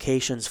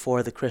implications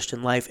for the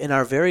Christian life, and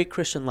our very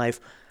Christian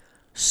life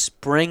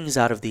springs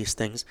out of these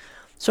things.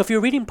 So if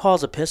you're reading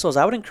Paul's epistles,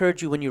 I would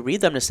encourage you when you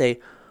read them to say,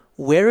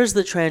 where is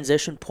the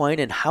transition point,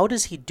 and how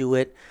does he do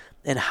it,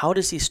 and how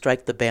does he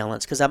strike the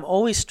balance? Because I'm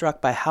always struck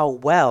by how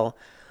well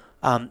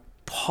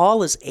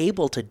Paul is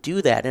able to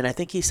do that, and I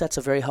think he sets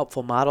a very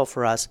helpful model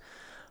for us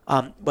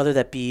whether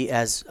that be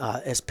as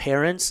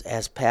parents,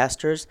 as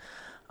pastors,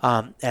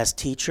 as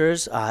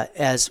teachers,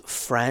 as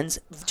friends,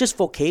 just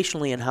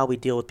vocationally and how we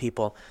deal with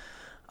people.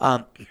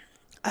 I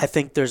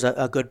think there's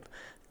a good.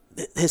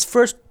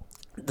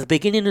 The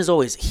beginning is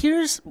always,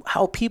 here's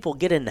how people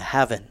get into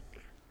heaven.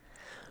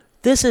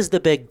 This is the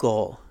big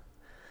goal.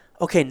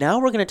 Okay, now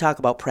we're going to talk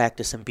about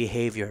practice and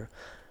behavior,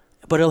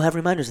 but it'll have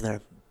reminders in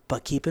there.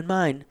 But keep in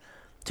mind,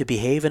 to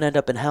behave and end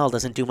up in hell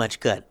doesn't do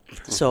much good.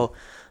 So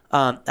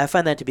I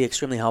find that to be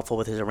extremely helpful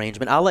with his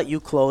arrangement. I'll let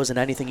you close and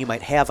anything you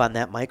might have on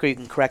that, Mike, or you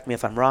can correct me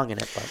if I'm wrong in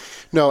it. But.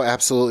 No,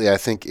 absolutely. I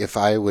think if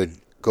I would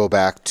go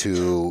back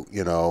to,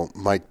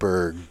 Mike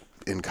Berg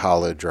in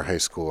college or high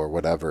school or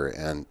whatever,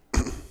 and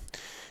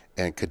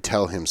could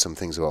tell him some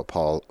things about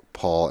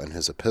Paul and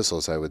his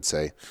epistles, I would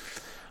say,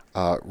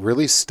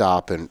 really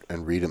stop and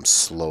read them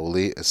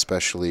slowly,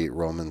 especially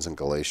Romans and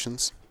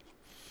Galatians.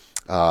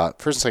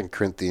 First and 2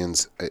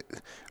 Corinthians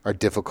are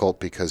difficult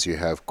because you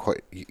have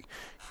quite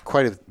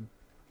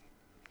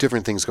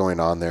different things going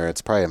on there.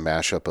 It's probably a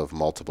mashup of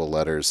multiple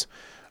letters,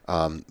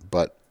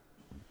 but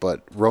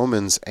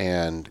Romans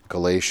and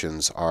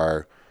Galatians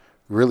are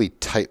really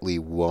tightly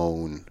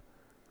woven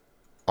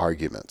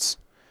arguments.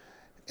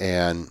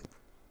 And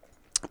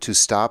to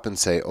stop and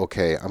say,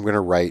 okay, I'm going to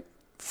write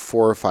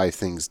 4 or 5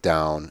 things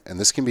down, and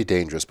this can be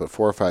dangerous, but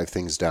 4 or 5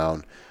 things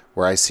down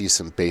where I see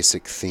some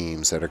basic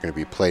themes that are going to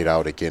be played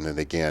out again and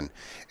again.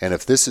 And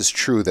if this is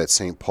true that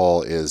St.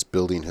 Paul is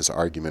building his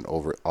argument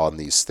over on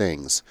these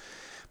things,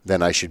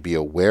 then I should be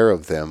aware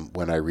of them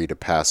when I read a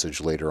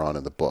passage later on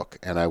in the book.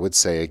 And I would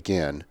say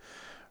again,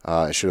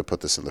 I should have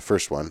put this in the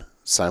first one,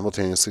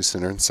 simultaneously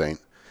sinner and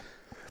saint.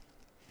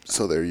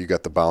 So there you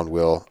got the bound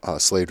will,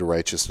 slave to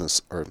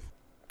righteousness or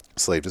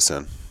slave to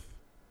sin.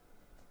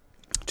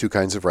 2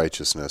 kinds of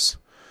righteousness.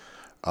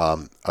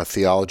 A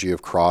theology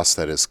of cross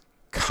that is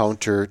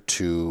counter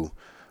to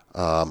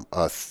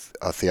a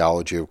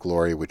theology of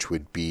glory, which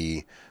would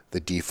be the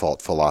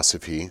default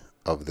philosophy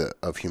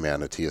of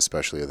humanity,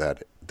 especially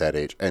at that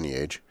age, any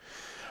age.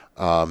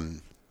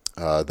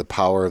 The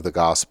power of the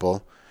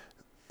gospel,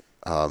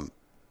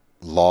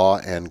 law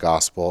and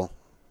gospel,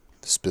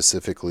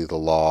 specifically the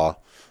law,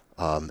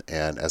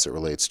 and as it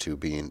relates to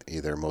being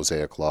either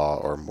Mosaic law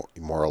or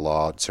moral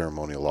law,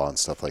 ceremonial law, and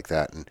stuff like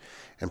that.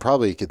 And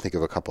probably you could think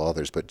of a couple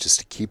others, but just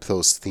to keep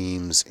those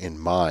themes in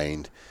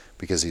mind,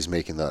 because he's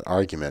making that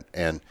argument.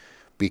 And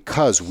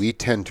because we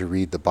tend to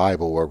read the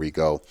Bible where we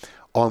go,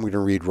 oh, I'm going to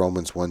read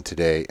Romans 1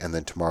 today, and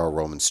then tomorrow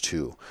Romans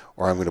 2.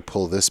 Or I'm going to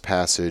pull this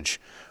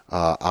passage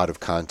out of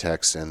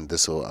context, and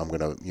I'm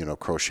going to,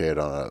 crochet it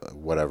on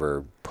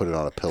put it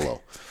on a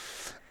pillow.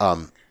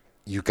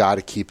 You got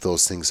to keep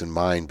those things in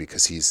mind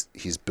because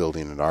he's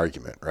building an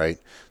argument, right?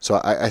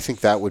 So I think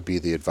that would be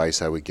the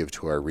advice I would give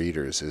to our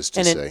readers is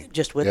to say.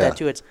 Just with that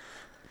too,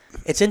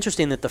 it's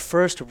interesting that the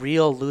first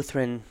real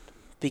Lutheran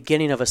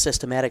beginning of a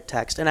systematic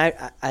text, and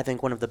I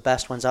think one of the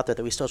best ones out there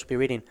that we still should be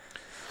reading,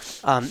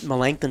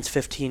 Melanchthon's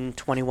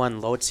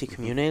 1521 Laudae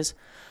Communes,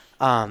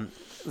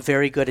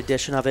 very good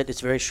edition of it.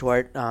 It's very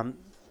short,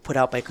 put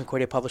out by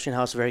Concordia Publishing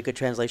House, a very good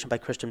translation by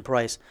Christian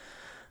Price,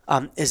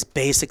 is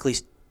basically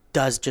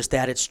does just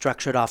that. It's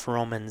structured off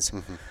Romans,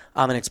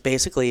 and it's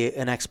basically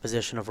an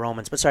exposition of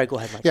Romans. But sorry, go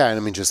ahead, Mike. Yeah, and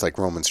I mean, just like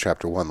Romans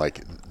chapter 1,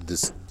 like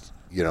this,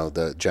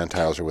 the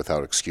Gentiles are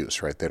without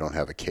excuse, right? They don't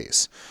have a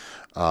case.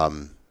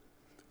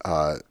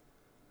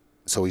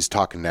 So he's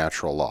talking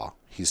natural law.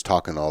 He's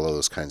talking all of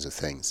those kinds of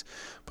things.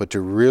 But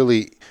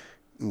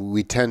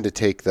we tend to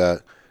take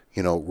the,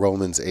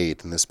 Romans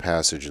 8 in this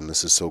passage, and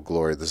this is so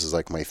glorious. This is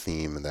like my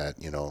theme, and that,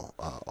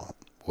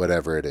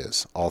 whatever it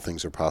is, all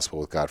things are possible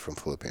with God from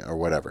Philippians, or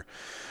whatever.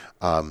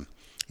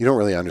 You don't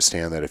really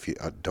understand that if you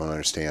don't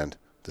understand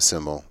the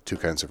symbol, 2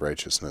 kinds of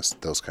righteousness,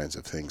 those kinds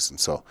of things. And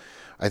so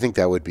I think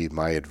that would be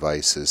my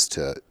advice, is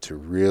to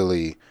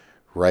really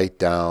write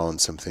down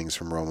some things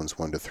from Romans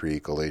 1 to 3,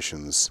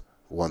 Galatians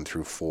 1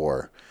 through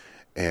 4,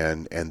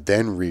 and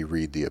then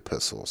reread the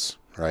epistles,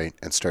 right?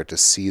 And start to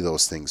see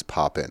those things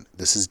pop in.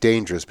 This is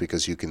dangerous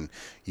because you can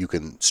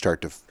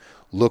start to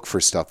look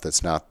for stuff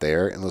that's not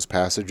there in those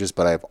passages,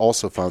 but I've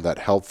also found that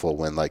helpful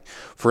when, like,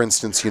 for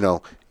instance,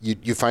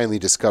 you finally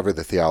discover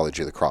the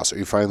theology of the cross, or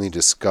you finally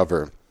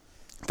discover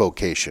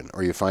vocation,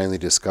 or you finally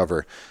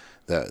discover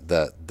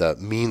the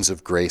means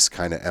of grace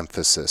kind of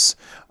emphasis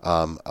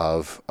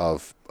of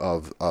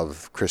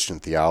Christian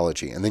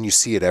theology, and then you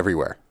see it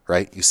everywhere,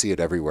 right? You see it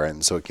everywhere,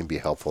 and so it can be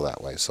helpful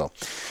that way. So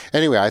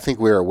anyway, I think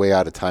we're way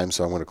out of time,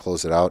 so I'm going to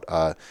close it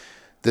out.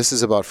 This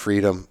is about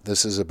freedom.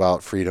 This is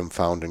about freedom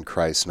found in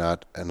Christ,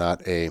 not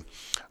a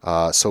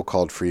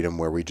so-called freedom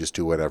where we just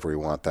do whatever we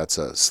want. That's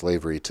a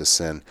slavery to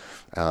sin.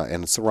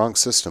 And it's the wrong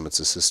system. It's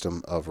a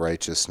system of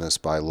righteousness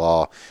by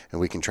law,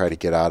 and we can try to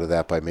get out of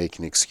that by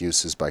making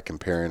excuses, by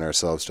comparing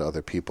ourselves to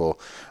other people.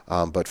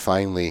 But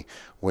finally,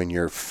 when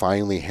you're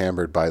finally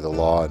hammered by the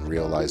law and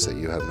realize that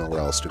you have nowhere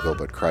else to go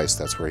but Christ,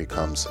 that's where he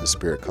comes. His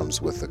Spirit comes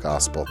with the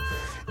gospel,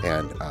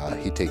 and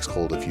he takes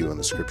hold of you, and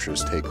the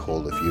scriptures take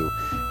hold of you,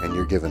 and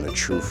you're given a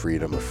true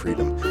freedom, a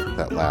freedom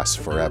that lasts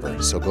forever.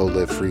 So go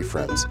live free,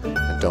 friends,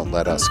 and don't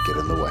let us get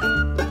in the way.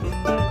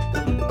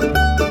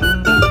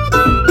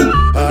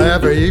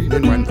 Every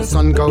evening when the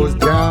sun goes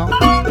down,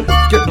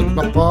 get with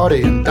my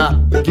party and I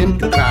begin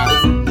to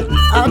clown.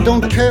 I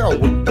don't care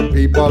what the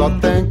people are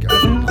thinking.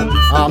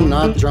 I'm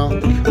not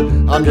drunk,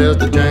 I'm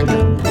just a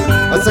drinking.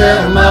 I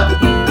set 'em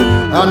up,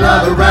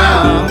 another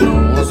round.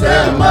 I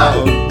set 'em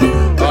up,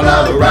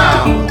 another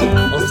round.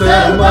 I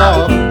set 'em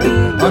up,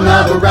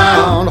 another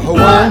round.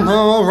 One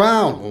more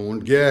round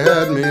won't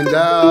get me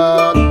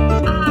down.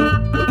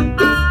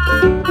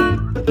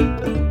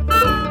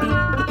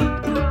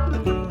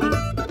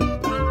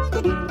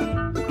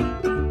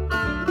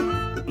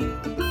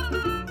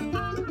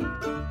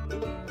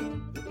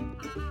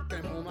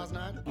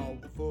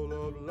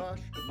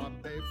 My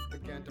babe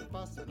began to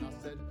fuss and I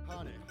said,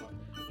 honey,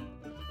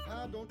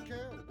 I don't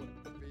care what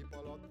the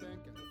people are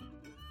thinking.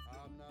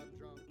 I'm not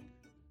drunk.